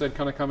touch and said,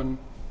 "Can I come and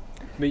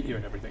meet you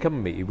and everything?" Come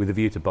and meet you with a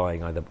view to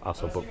buying either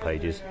us or Book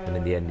Pages, and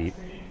in the end,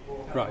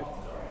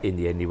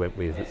 he went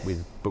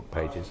with Book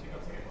Pages.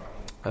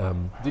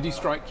 Did he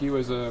strike you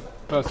as a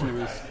person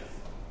who was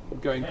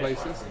going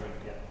places?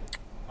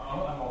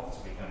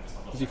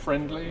 Was he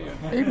friendly?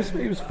 He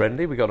was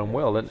friendly. We got on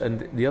well,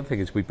 and the other thing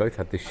is we both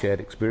had this shared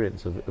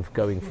experience of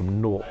going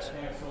from naught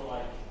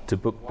to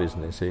book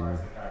business in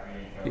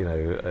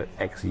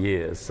X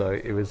years. So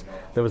there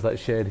was that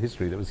shared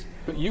history that was.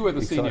 But you were the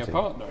exciting. Senior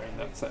partner in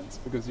that sense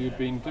because you'd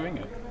been doing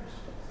it.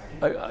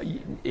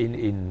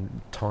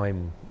 In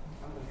time,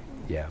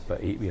 yeah.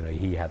 But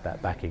he had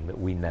that backing that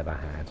we never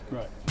had.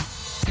 Right.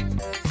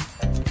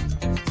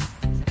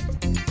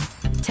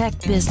 Tech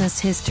Business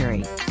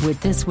History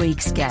with this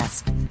week's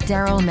guest,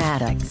 Daryl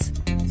Maddox.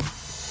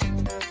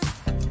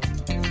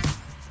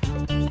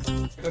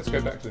 Let's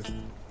go back to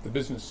the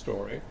business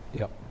story.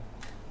 Yep.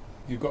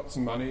 You've got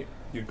some money,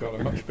 you've got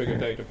a much bigger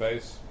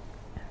database,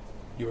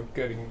 you were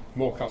getting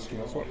more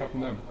customers. What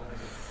happened then?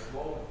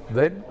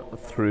 Then,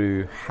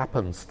 through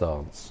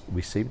happenstance,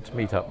 we seemed to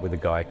meet up with a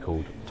guy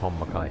called Tom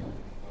Mackay.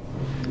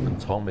 And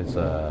Tom is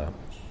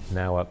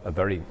now a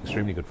very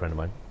extremely good friend of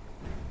mine,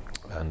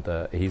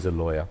 and he's a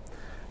lawyer.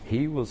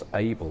 He was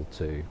able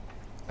to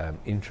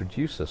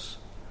introduce us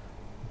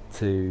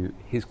to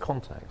his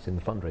contacts in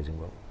the fundraising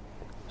world.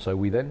 So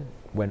we then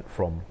went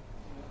from,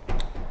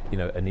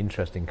 an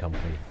interesting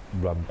company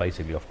run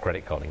basically off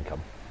credit card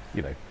income.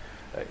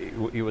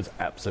 It was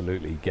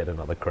absolutely get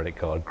another credit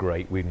card,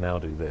 great, we now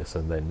do this,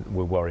 and then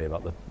we'll worry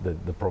about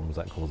the problems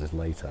that causes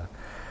later.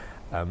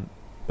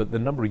 But the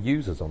number of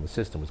users on the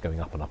system was going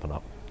up and up and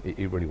up.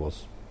 It really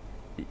was,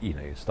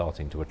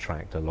 starting to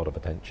attract a lot of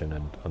attention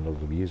and a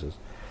lot of users.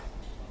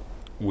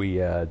 We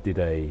did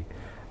a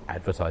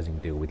advertising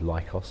deal with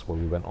Lycos where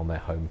we went on their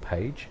home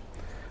page.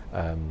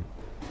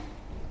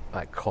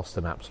 That cost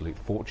an absolute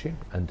fortune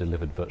and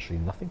delivered virtually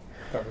nothing.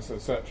 That was the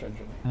search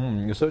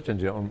engine. The search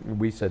engine.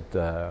 We said,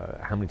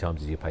 how many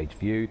times is your page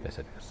viewed? They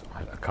said,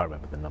 I can't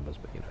remember the numbers,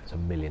 but it's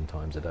 1 million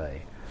times a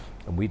day.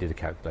 And we did a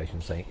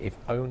calculation saying if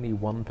only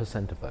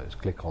 1% of those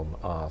click on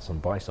us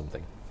and buy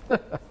something,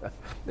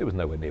 it was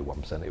nowhere near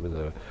 1%. It was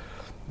a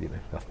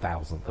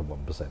 1,000th of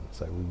 1%.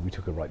 So we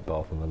took a right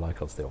bath on the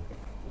Lycos deal.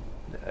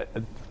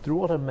 Through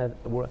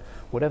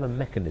whatever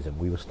mechanism,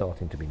 we were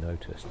starting to be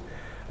noticed.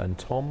 And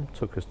Tom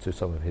took us to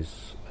some of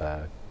his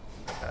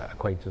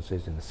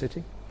acquaintances in the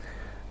city.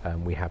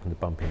 We happened to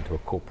bump into a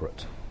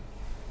corporate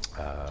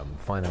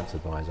finance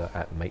advisor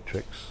at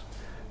Matrix,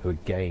 who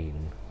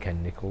again,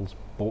 Ken Nichols,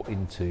 bought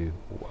into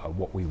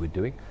what we were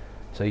doing.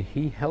 So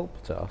he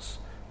helped us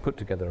put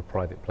together a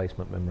private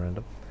placement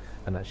memorandum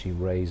and actually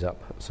raise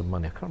up some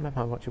money. I can't remember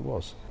how much it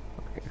was,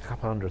 a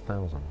couple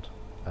 100,000.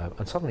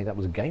 And suddenly that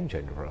was a game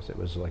changer for us. It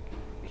was like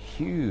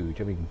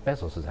huge. I mean,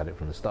 Bezos has had it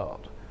from the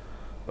start,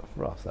 but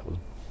for us that was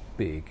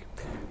big.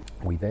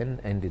 We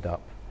then ended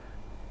up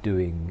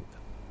doing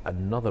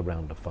another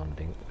round of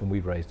funding, and we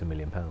raised £1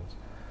 million.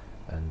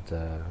 And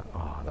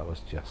that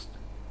was just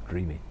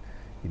dreamy.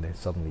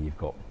 Suddenly you've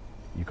got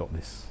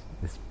this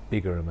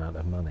bigger amount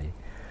of money.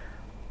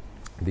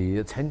 The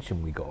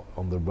attention we got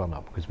on the run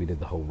up, because we did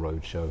the whole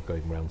road show,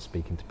 going around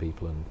speaking to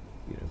people and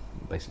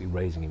basically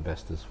raising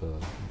investors for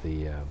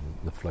the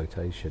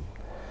flotation.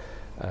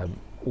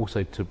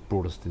 Also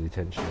brought us to the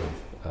attention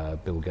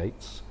of Bill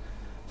Gates.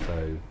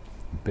 So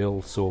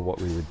Bill saw what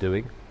we were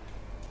doing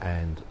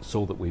and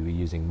saw that we were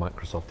using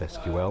Microsoft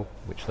SQL,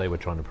 which they were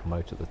trying to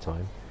promote at the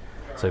time.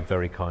 So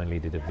very kindly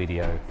did a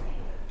video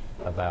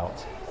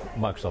about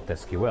Microsoft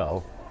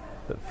SQL,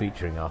 but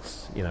featuring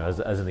us,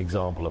 as an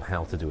example of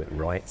how to do it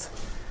right.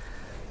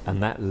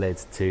 And that led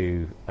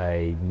to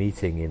a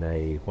meeting in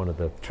one of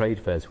the trade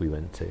fairs we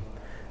went to,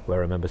 where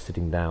I remember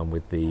sitting down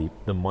with the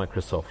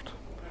Microsoft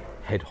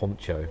head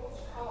honcho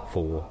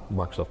for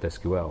Microsoft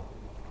SQL.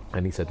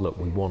 And he said, look,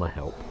 we want to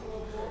help.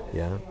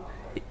 Yeah.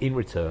 In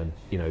return,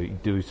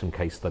 do some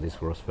case studies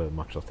for us for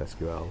Microsoft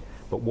SQL.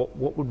 But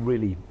what would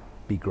really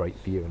be great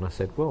for you? And I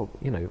said, well,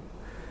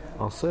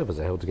 our servers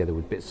are held together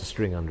with bits of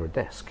string under a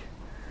desk.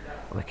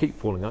 And they keep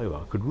falling over.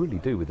 I could really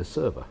do with a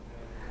server.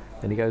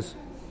 And he goes,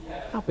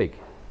 how big?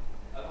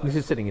 This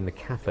is sitting in the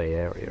cafe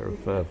area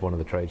of one of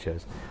the trade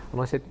shows.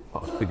 And I said,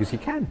 as big as you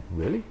can,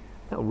 really.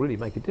 That will really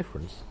make a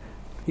difference.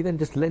 He then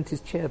just leant his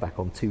chair back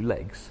on two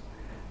legs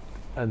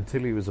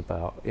until he was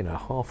about,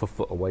 half a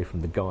foot away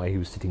from the guy who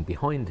was sitting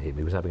behind him,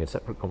 who was having a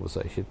separate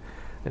conversation.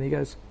 And he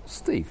goes,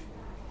 Steve,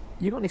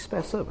 you got any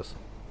spare servers?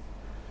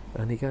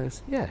 And he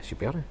goes, yeah, should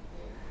be able to.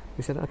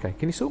 He said, okay,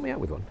 can you sort me out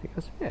with one? He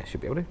goes, yeah,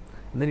 should be able to.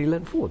 And then he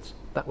leant forwards.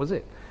 That was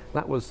it.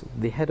 That was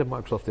the head of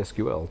Microsoft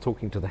SQL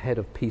talking to the head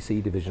of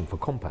PC division for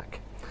Compaq.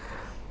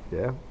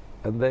 Yeah.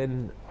 And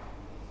then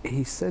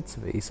he said to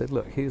me,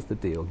 look, here's the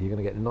deal. You're going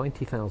to get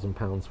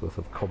 £90,000 worth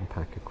of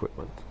Compaq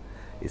equipment.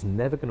 It's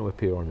never going to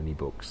appear on any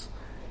books.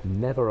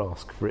 Never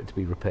ask for it to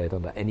be repaired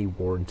under any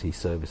warranty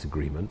service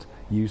agreement.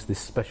 Use this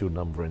special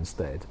number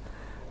instead.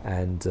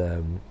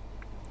 And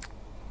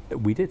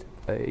we did.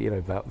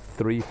 About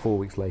 3-4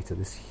 weeks later,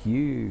 this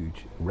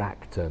huge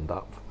rack turned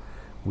up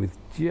with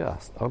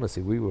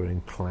honestly, we were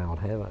in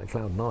cloud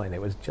 9.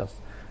 It was just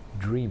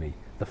dreamy.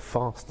 The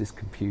fastest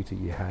computer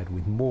you had,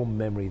 with more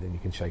memory than you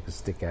can shake a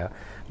stick out.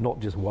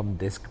 Not just one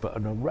disk, but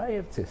an array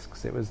of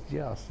disks. It was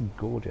just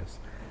gorgeous.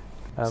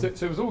 So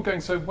it was all going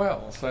so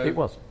well. So it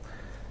was.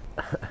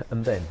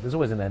 And then, there's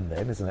always an end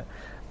then, isn't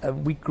it?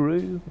 We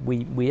grew.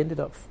 We ended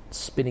up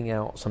spinning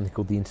out something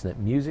called the Internet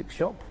Music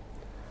Shop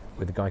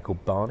with a guy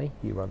called Barney.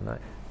 He ran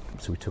that.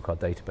 So we took our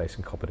database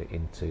and copied it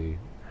into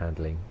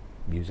handling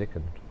music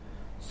and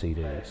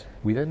CDs.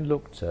 We then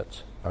looked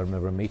at, I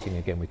remember a meeting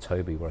again with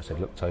Toby where I said,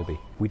 look, Toby,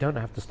 we don't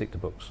have to stick to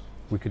books.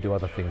 We could do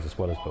other things as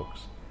well as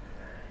books.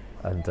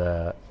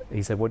 And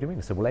he said, what do you mean?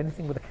 I said, well,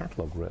 anything with a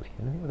catalogue, really.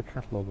 Anything with a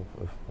catalogue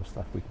of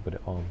stuff, we can put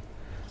it on.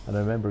 And I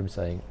remember him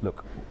saying,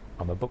 look,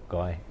 I'm a book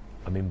guy,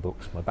 I'm in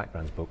books, my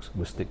background's books,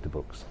 we'll stick to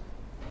books.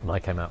 And I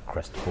came out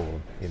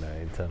crestfallen,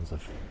 in terms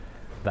of,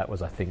 that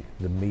was, I think,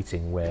 the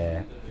meeting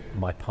where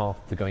my path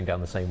to going down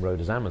the same road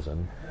as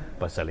Amazon,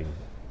 by selling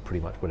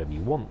pretty much whatever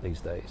you want these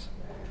days,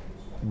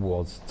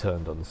 was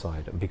turned on the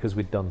side. And because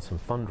we'd done some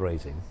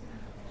fundraising,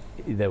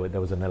 there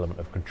was an element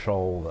of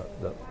control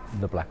that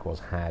the Blackwells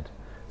had.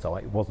 So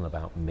it wasn't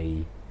about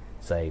me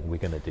saying we're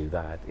going to do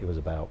that. It was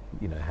about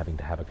having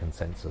to have a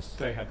consensus.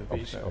 They had the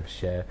veto of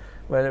share.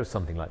 Well, there was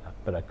something like that,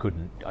 but I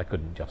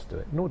couldn't just do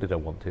it. Nor did I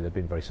want to. They've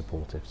been very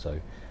supportive,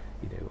 so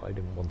I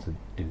didn't want to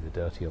do the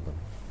dirty on them.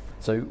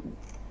 So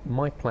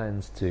my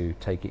plans to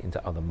take it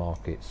into other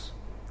markets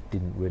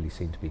didn't really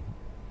seem to be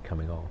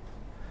coming off,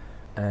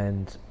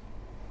 and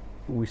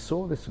we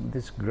saw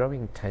this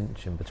growing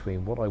tension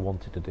between what I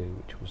wanted to do,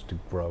 which was to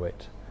grow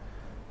it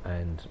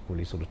and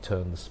really sort of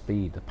turn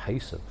the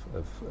pace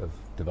of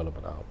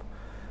development up,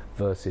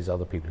 versus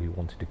other people who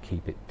wanted to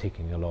keep it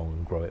ticking along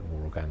and grow it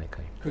more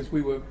organically. Because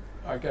we were,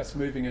 I guess,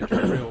 moving into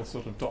a real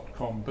sort of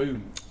dot-com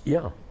boom.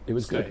 Yeah, it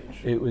was stage.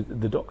 Good. It was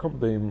the dot-com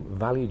boom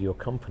valued your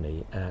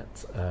company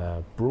at,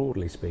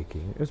 broadly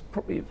speaking, it was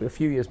probably a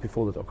few years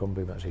before the dot-com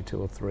boom, actually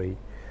 2 or 3.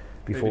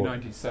 Before, maybe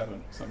 97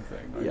 or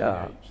something.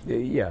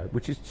 98. Yeah,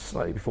 which is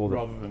slightly before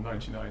rather than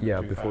 99. Yeah,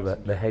 before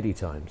the heady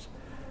times.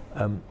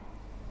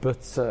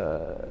 But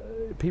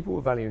people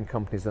were valuing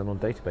companies then on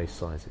database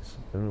sizes.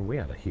 I mean, we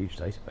had a huge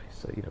database,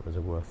 so it was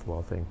a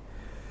worthwhile thing.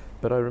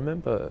 But I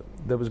remember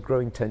there was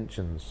growing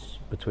tensions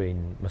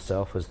between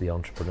myself as the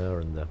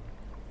entrepreneur and the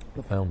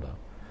founder,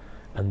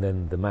 and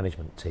then the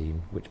management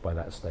team, which by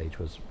that stage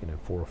was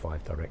 4 or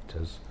 5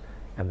 directors,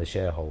 and the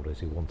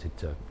shareholders who wanted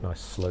nice,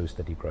 slow,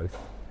 steady growth.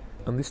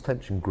 And this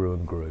tension grew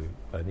and grew,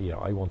 and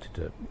I wanted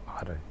to,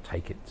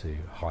 take it to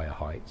higher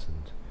heights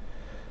and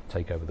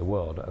take over the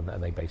world,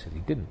 and they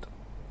basically didn't.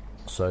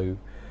 So,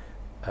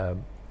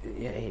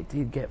 it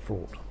did get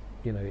fraught.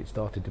 It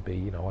started to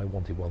be, I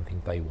wanted one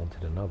thing, they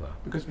wanted another.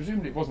 Because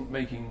presumably it wasn't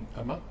making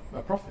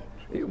a profit.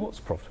 It was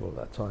profitable at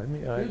that time.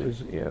 Really? It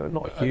was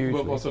not huge.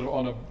 Well, sort of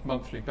on a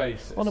monthly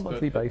basis. On a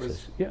monthly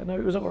basis. It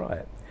was all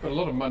right. But a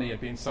lot of money had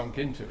been sunk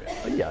into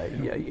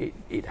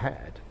it. It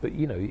had. But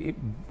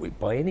it,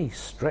 by any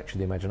stretch of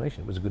the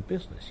imagination, it was a good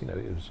business.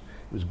 It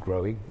was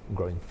growing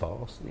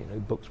fast.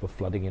 Books were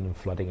flooding in and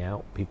flooding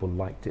out. People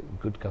liked it.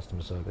 Good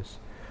customer service.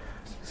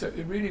 So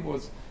it really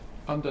was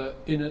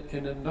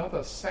in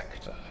another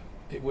sector.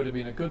 It would have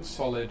been a good,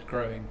 solid,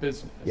 growing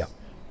business. Yeah.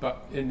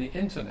 But in the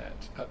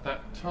internet at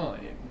that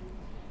time,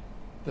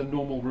 the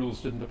normal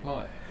rules didn't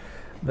apply.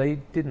 They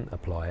didn't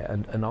apply,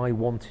 and I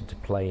wanted to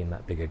play in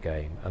that bigger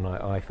game, and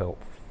I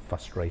felt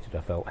frustrated.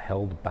 I felt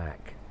held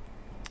back.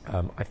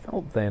 I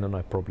felt then, and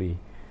I probably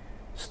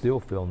still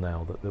feel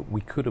now, that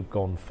we could have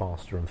gone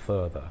faster and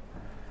further,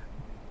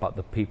 but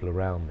the people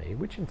around me,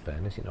 which in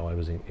fairness, I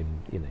was I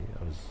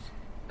was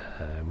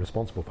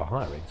responsible for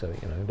hiring, so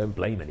don't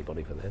blame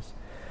anybody for this.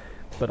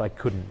 But I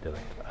couldn't do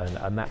it,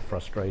 and that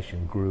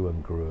frustration grew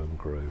and grew and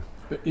grew.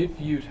 But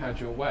if you'd had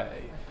your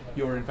way,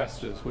 your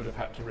investors would have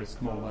had to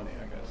risk more money,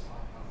 I guess,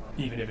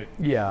 even if it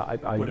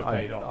would have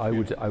paid off.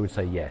 I would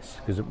say yes,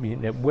 because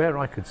where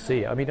I could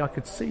see it, I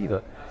could see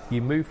that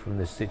you move from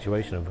this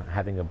situation of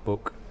having a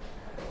book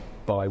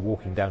by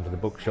walking down to the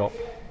bookshop,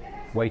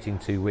 waiting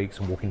 2 weeks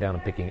and walking down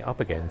and picking it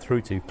up again,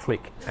 through to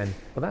click, and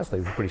that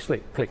stage was pretty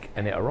slick, click,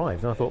 and it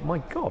arrived. And I thought, my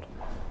God,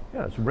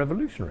 it's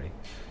revolutionary.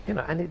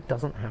 And it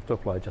doesn't have to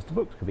apply just to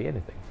books, it could be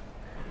anything.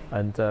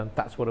 And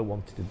that's what I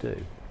wanted to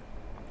do.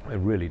 I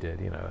really did,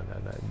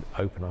 and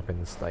open up in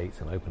the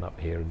States and open up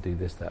here and do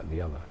this, that, and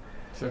the other.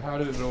 So how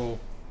did it all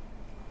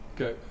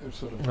go?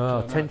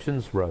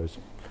 Tensions rose.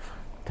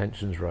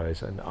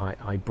 And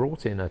I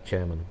brought in a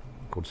chairman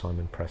called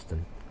Simon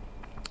Preston.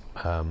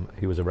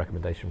 He was a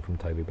recommendation from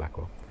Toby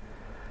Blackwell.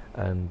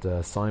 And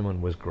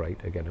Simon was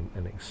great, again,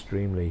 an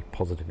extremely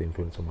positive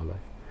influence on my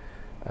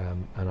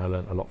life. And I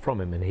learned a lot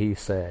from him. And he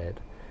said,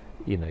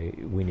 we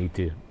need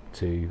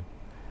to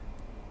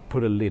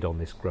put a lid on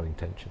this growing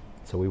tension.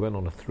 So we went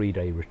on a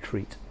 3-day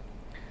retreat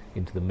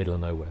into the middle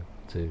of nowhere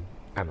to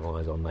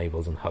analyse our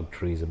navels and hug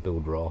trees and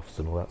build rafts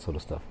and all that sort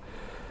of stuff.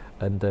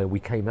 And we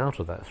came out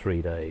of that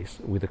 3 days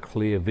with a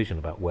clear vision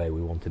about where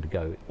we wanted to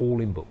go, all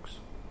in books.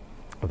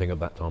 I think at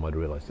that time I'd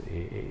realised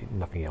that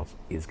nothing else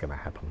is going to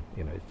happen.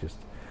 It's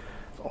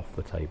off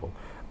the table.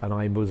 And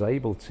I was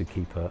able to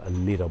keep a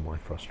lid on my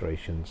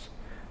frustrations,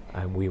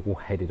 and we all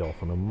headed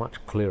off on a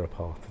much clearer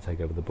path to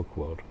take over the book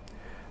world.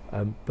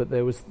 But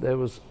there was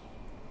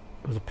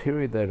a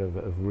period there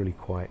of really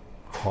quite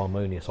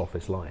harmonious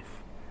office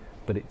life,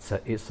 but it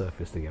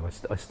surfaced again.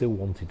 I still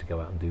wanted to go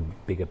out and do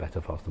bigger,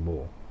 better, faster,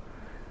 more.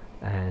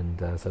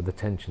 And so the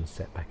tension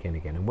set back in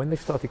again. And when they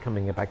started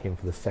coming back in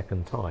for the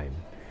second time,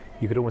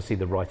 you could almost see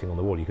the writing on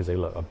the wall. You could say,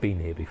 look, I've been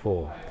here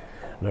before.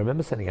 And I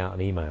remember sending out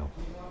an email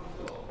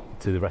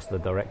to the rest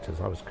of the directors.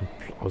 I was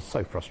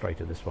so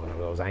frustrated this one. I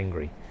was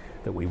angry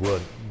that we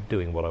weren't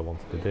doing what I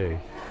wanted to do,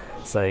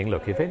 saying,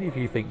 look, if any of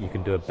you think you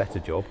can do a better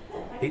job,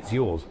 it's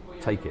yours,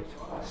 take it.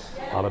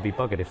 I'll be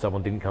buggered if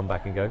someone didn't come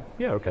back and go,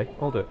 yeah, okay,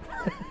 I'll do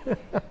it.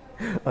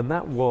 And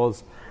that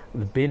was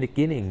the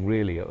beginning,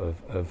 really,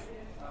 of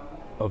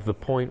the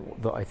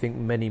point that I think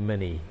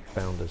many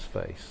founders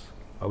face.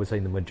 I would say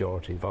in the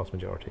vast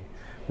majority,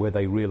 where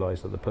they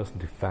realise that the person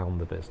who found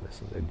the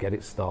business and get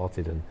it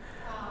started and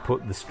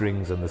put the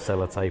strings and the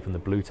sellotape and the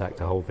blue tack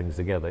to hold things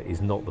together is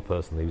not the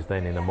person who's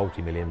then in a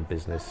multi-million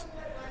business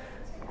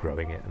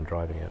growing it and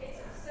driving it.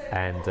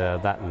 And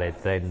that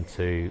led then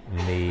to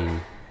me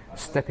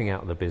stepping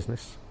out of the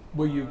business.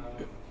 Were you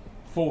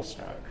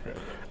forced out, really?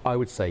 I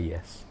would say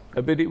yes.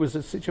 But it was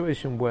a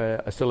situation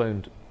where I still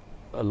owned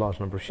a large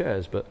number of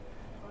shares, but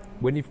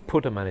when you've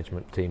put a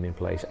management team in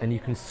place and you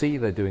can see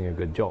they're doing a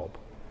good job,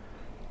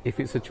 if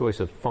it's a choice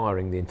of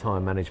firing the entire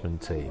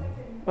management team,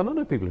 and I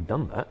know people have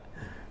done that,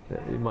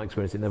 in my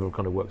experience it never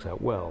kind of works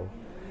out well,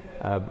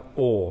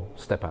 or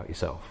step out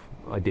yourself.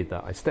 I did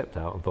that. I stepped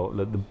out and thought,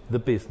 look, the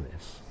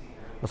business,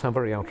 I sound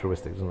very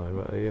altruistic, doesn't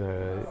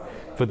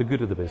I? For the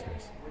good of the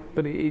business.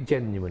 But it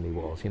genuinely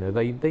was.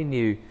 They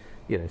knew,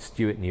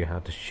 Stuart knew how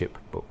to ship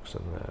books,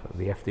 and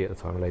the FD at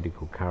the time, a lady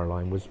called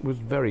Caroline, was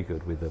very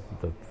good with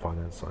the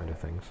finance side of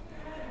things,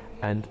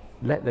 and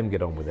let them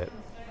get on with it.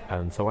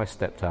 And so I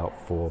stepped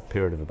out for a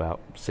period of about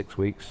 6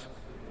 weeks,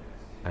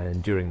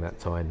 and during that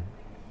time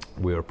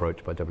we were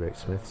approached by W.H.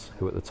 Smiths,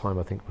 who at the time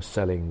I think was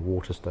selling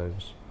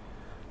Waterstones,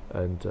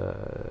 and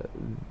the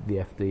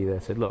FD there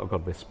said, look, I've got a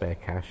bit of spare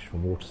cash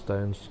from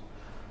Waterstones,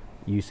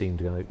 you seem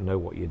to know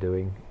what you're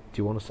doing,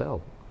 do you want to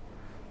sell?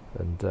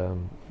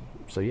 And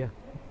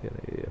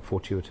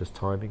fortuitous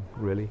timing,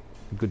 really,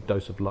 a good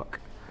dose of luck.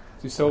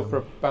 So you sold for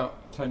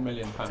about £10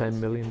 million.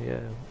 10 million, yeah.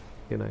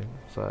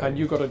 So. And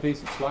you got a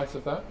decent slice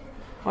of that?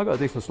 I got a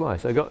decent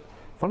slice.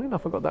 Funnily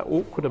enough, I got that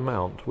awkward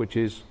amount, which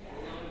is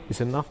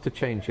enough to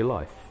change your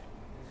life.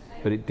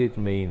 But it did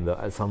mean that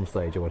at some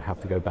stage I would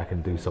have to go back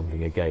and do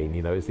something again.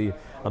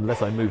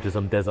 Unless I moved to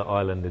some desert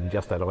island and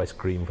just had ice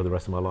cream for the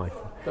rest of my life.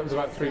 That was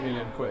about £3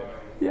 million.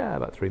 Yeah,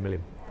 about 3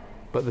 million.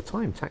 But at the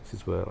time,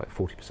 taxes were like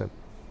 40%.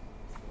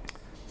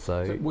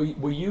 So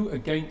were you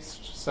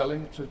against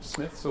selling to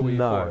Smiths, or were you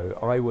for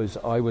it?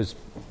 I was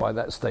by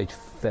that stage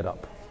fed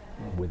up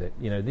with it.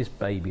 This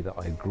baby that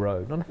I had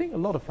grown, and I think a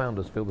lot of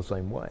founders feel the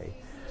same way.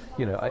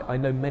 I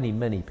know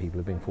many people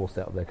have been forced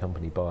out of their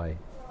company by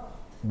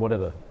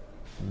whatever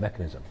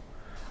mechanism,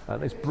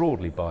 and it's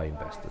broadly by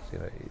investors.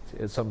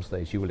 At some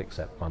stage you will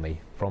accept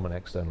money from an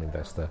external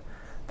investor.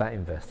 That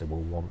investor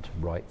will want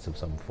rights of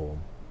some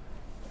form,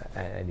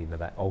 and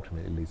that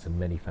ultimately leads to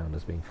many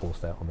founders being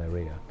forced out on their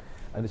ear.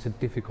 And it's a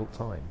difficult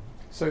time.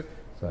 So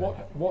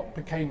what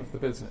became of the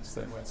business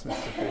then when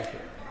Smiths took it?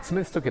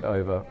 Smiths took it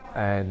over,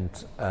 and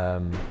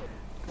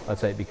I'd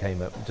say it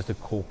became just a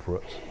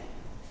corporate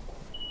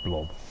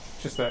blob.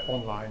 Just their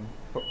online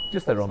book.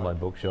 Just their online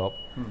bookshop.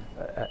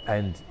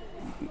 And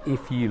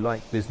if you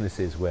like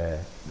businesses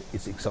where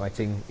it's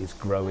exciting, it's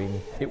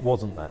growing, it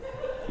wasn't that.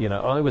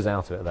 I was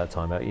out of it at that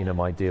time.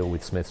 My deal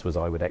with Smiths was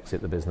I would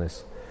exit the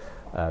business.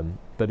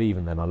 But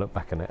even then, I look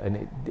back on it,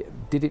 and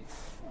did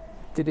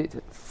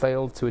it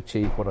fail to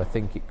achieve what I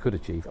think it could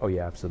achieve? Oh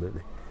yeah,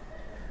 absolutely.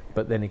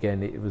 But then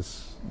again, it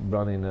was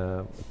run in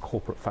a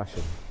corporate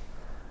fashion.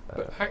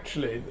 But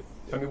actually,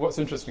 what's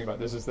interesting about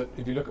this is that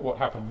if you look at what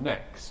happened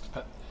next,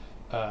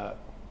 the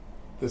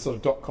sort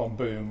of dot-com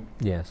boom,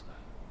 yes,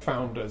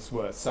 founders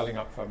were selling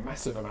up for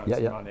massive amounts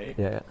of money.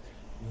 Yeah.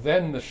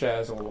 Then the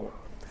shares all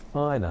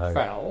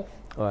fell.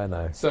 I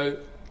know. So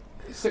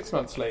 6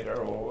 months later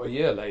or a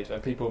year later,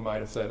 people might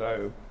have said,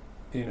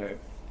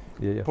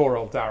 poor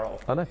old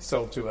Darryl, I know. He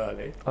sold too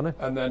early. I know.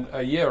 And then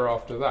a year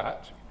after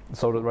that,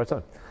 sold at the right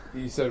time.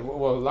 You said,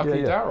 well,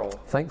 lucky Darryl.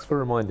 Thanks for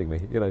reminding me.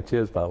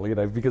 Cheers, pal.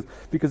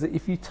 Because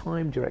if you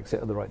timed your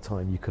exit at the right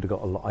time, you could have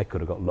got a lot. I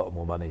could have got a lot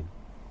more money,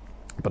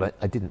 but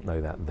I didn't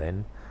know that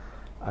then,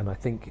 and I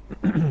think,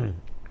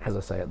 as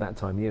I say, at that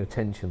time,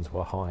 tensions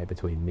were high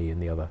between me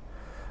and the other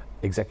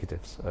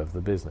executives of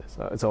the business.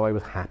 So I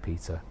was happy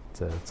to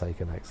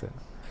take an exit.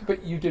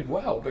 But you did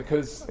well,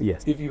 because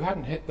if you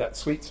hadn't hit that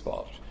sweet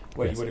spot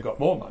where you would have got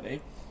more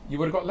money, you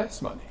would have got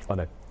less money.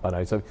 I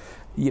know. So,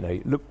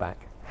 look back.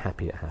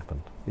 Happy it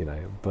happened,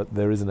 but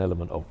there is an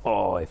element of,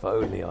 if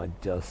only I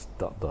just ...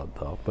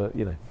 but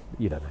you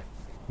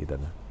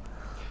don't know.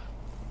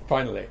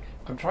 Finally,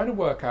 I'm trying to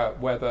work out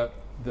whether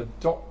the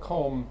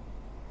dot-com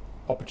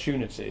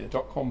opportunity, the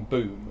dot-com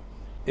boom,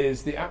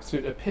 is the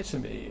absolute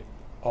epitome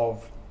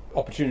of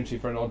opportunity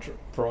for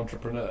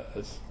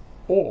entrepreneurs,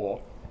 or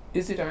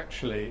is it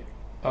actually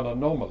an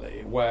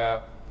anomaly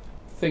where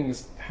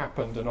things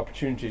happened and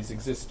opportunities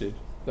existed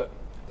that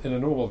in a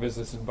normal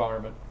business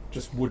environment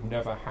just would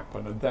never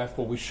happen, and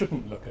therefore we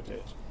shouldn't look at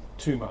it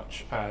too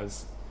much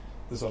as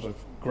the sort of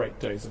great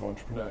days of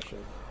entrepreneurship?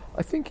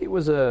 I think it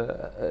was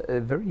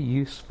a very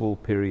useful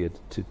period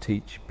to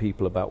teach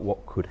people about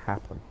what could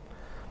happen.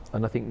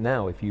 And I think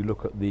now, if you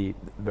look at the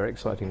very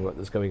exciting work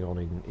that's going on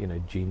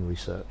in gene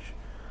research,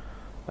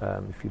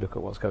 if you look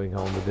at what's going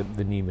on with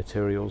the new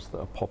materials that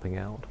are popping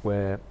out,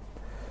 where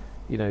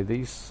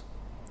these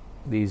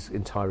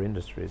entire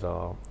industries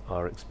are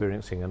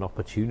experiencing an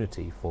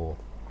opportunity for,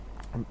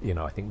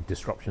 I think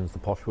disruption's the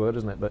posh word,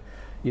 isn't it? But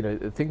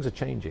things are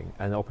changing,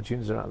 and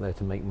opportunities are out there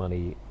to make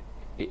money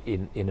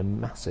in a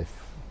massive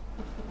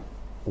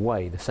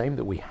way, the same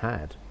that we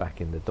had back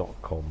in the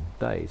dot-com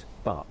days.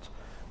 But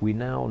we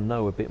now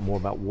know a bit more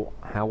about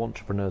how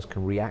entrepreneurs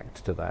can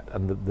react to that,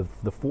 and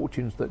the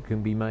fortunes that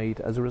can be made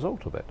as a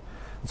result of it.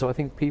 And so I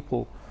think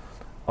people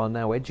are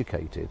now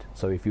educated.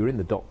 So if you're in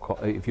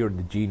if you're in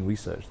the gene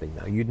research thing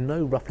now, you'd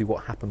know roughly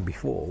what happened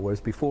before. Whereas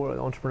before,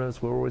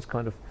 entrepreneurs were always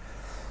kind of,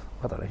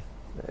 I don't know,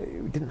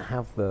 didn't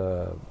have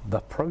the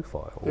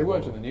profile. They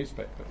weren't in the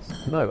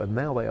newspapers. No, and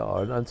now they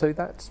are, and so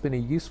that's been a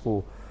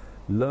useful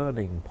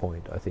learning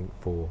point, I think,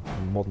 for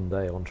modern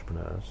day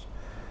entrepreneurs.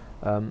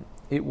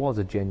 It was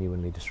a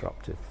genuinely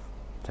disruptive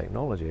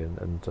technology,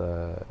 and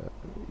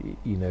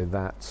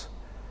that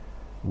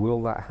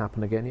will that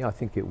happen again? Yeah, I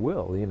think it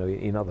will.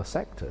 In other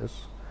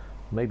sectors,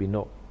 maybe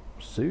not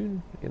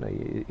soon.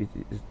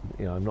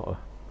 I'm not a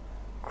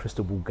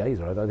crystal ball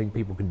gazer. I don't think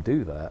people can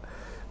do that.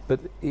 But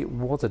it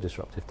was a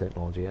disruptive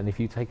technology, and if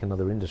you take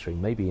another industry,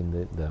 maybe in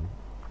the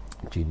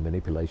gene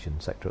manipulation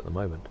sector at the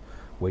moment,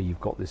 where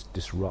you've got this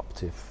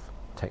disruptive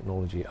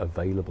technology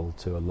available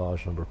to a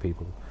large number of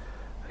people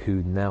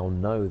who now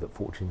know that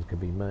fortunes can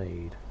be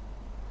made,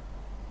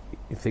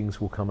 things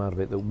will come out of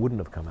it that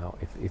wouldn't have come out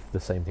if the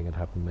same thing had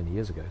happened many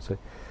years ago.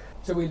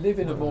 So we live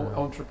in a more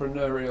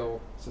entrepreneurial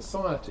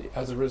society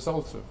as a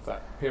result of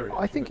that period.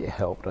 I think it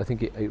helped. I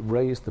think it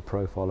raised the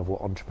profile of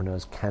what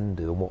entrepreneurs can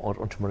do and what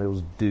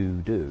entrepreneurs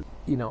do.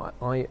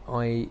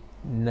 I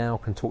now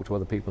can talk to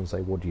other people and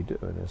say, what do you do?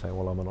 And they say,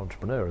 well, I'm an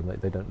entrepreneur, and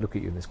they don't look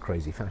at you in this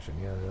crazy fashion.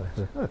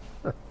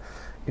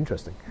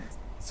 Interesting.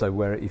 So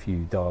where if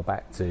you dial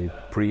back to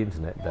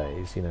pre-internet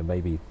days,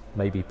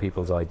 maybe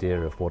people's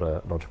idea of what an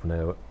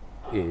entrepreneur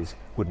is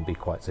wouldn't be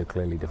quite so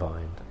clearly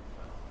defined.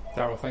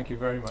 Darryl, thank you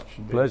very much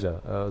indeed.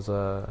 Pleasure. It was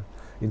an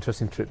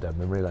interesting trip down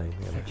memory lane.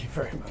 Thank you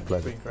very much.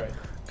 Pleasure. It's been great.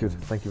 Good.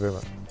 Thank you very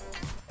much.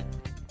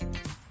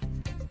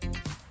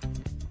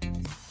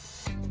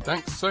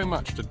 Thanks so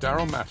much to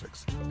Darryl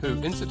Mattox,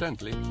 who,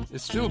 incidentally,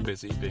 is still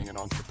busy being an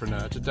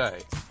entrepreneur today.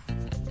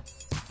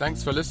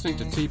 Thanks for listening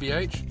to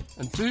TBH,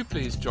 and do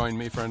please join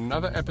me for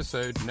another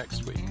episode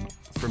next week.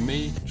 From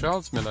me,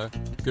 Charles Miller,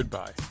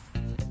 goodbye.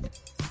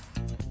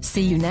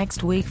 See you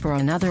next week for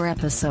another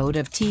episode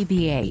of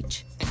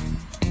TBH.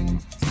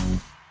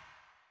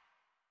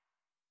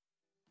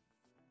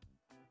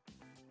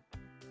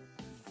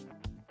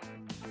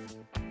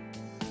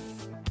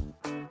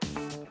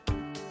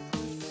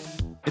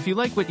 If you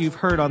like what you've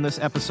heard on this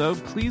episode,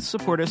 please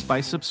support us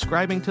by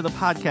subscribing to the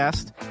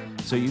podcast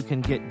so you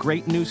can get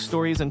great news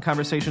stories and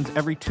conversations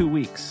every 2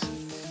 weeks.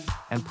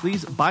 And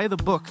please buy the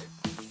book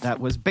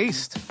that was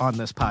based on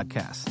this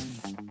podcast,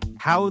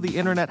 How the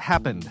Internet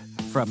Happened,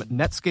 From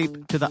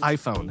Netscape to the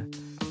iPhone,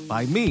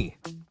 by me,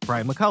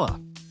 Brian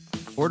McCullough.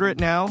 Order it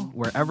now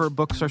wherever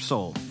books are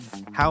sold.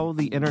 How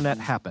the Internet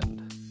Happened.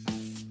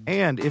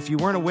 And if you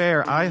weren't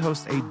aware, I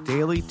host a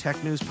daily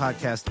tech news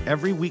podcast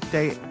every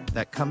weekday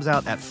that comes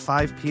out at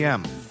 5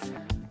 p.m.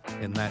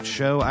 In that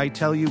show, I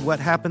tell you what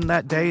happened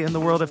that day in the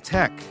world of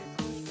tech.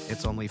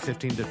 It's only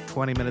 15 to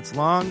 20 minutes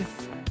long,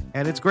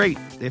 and it's great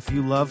if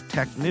you love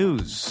tech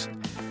news.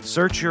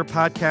 Search your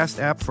podcast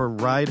app for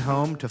Ride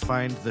Home to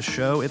find the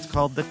show. It's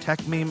called the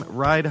Tech Meme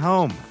Ride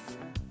Home.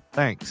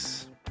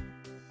 Thanks.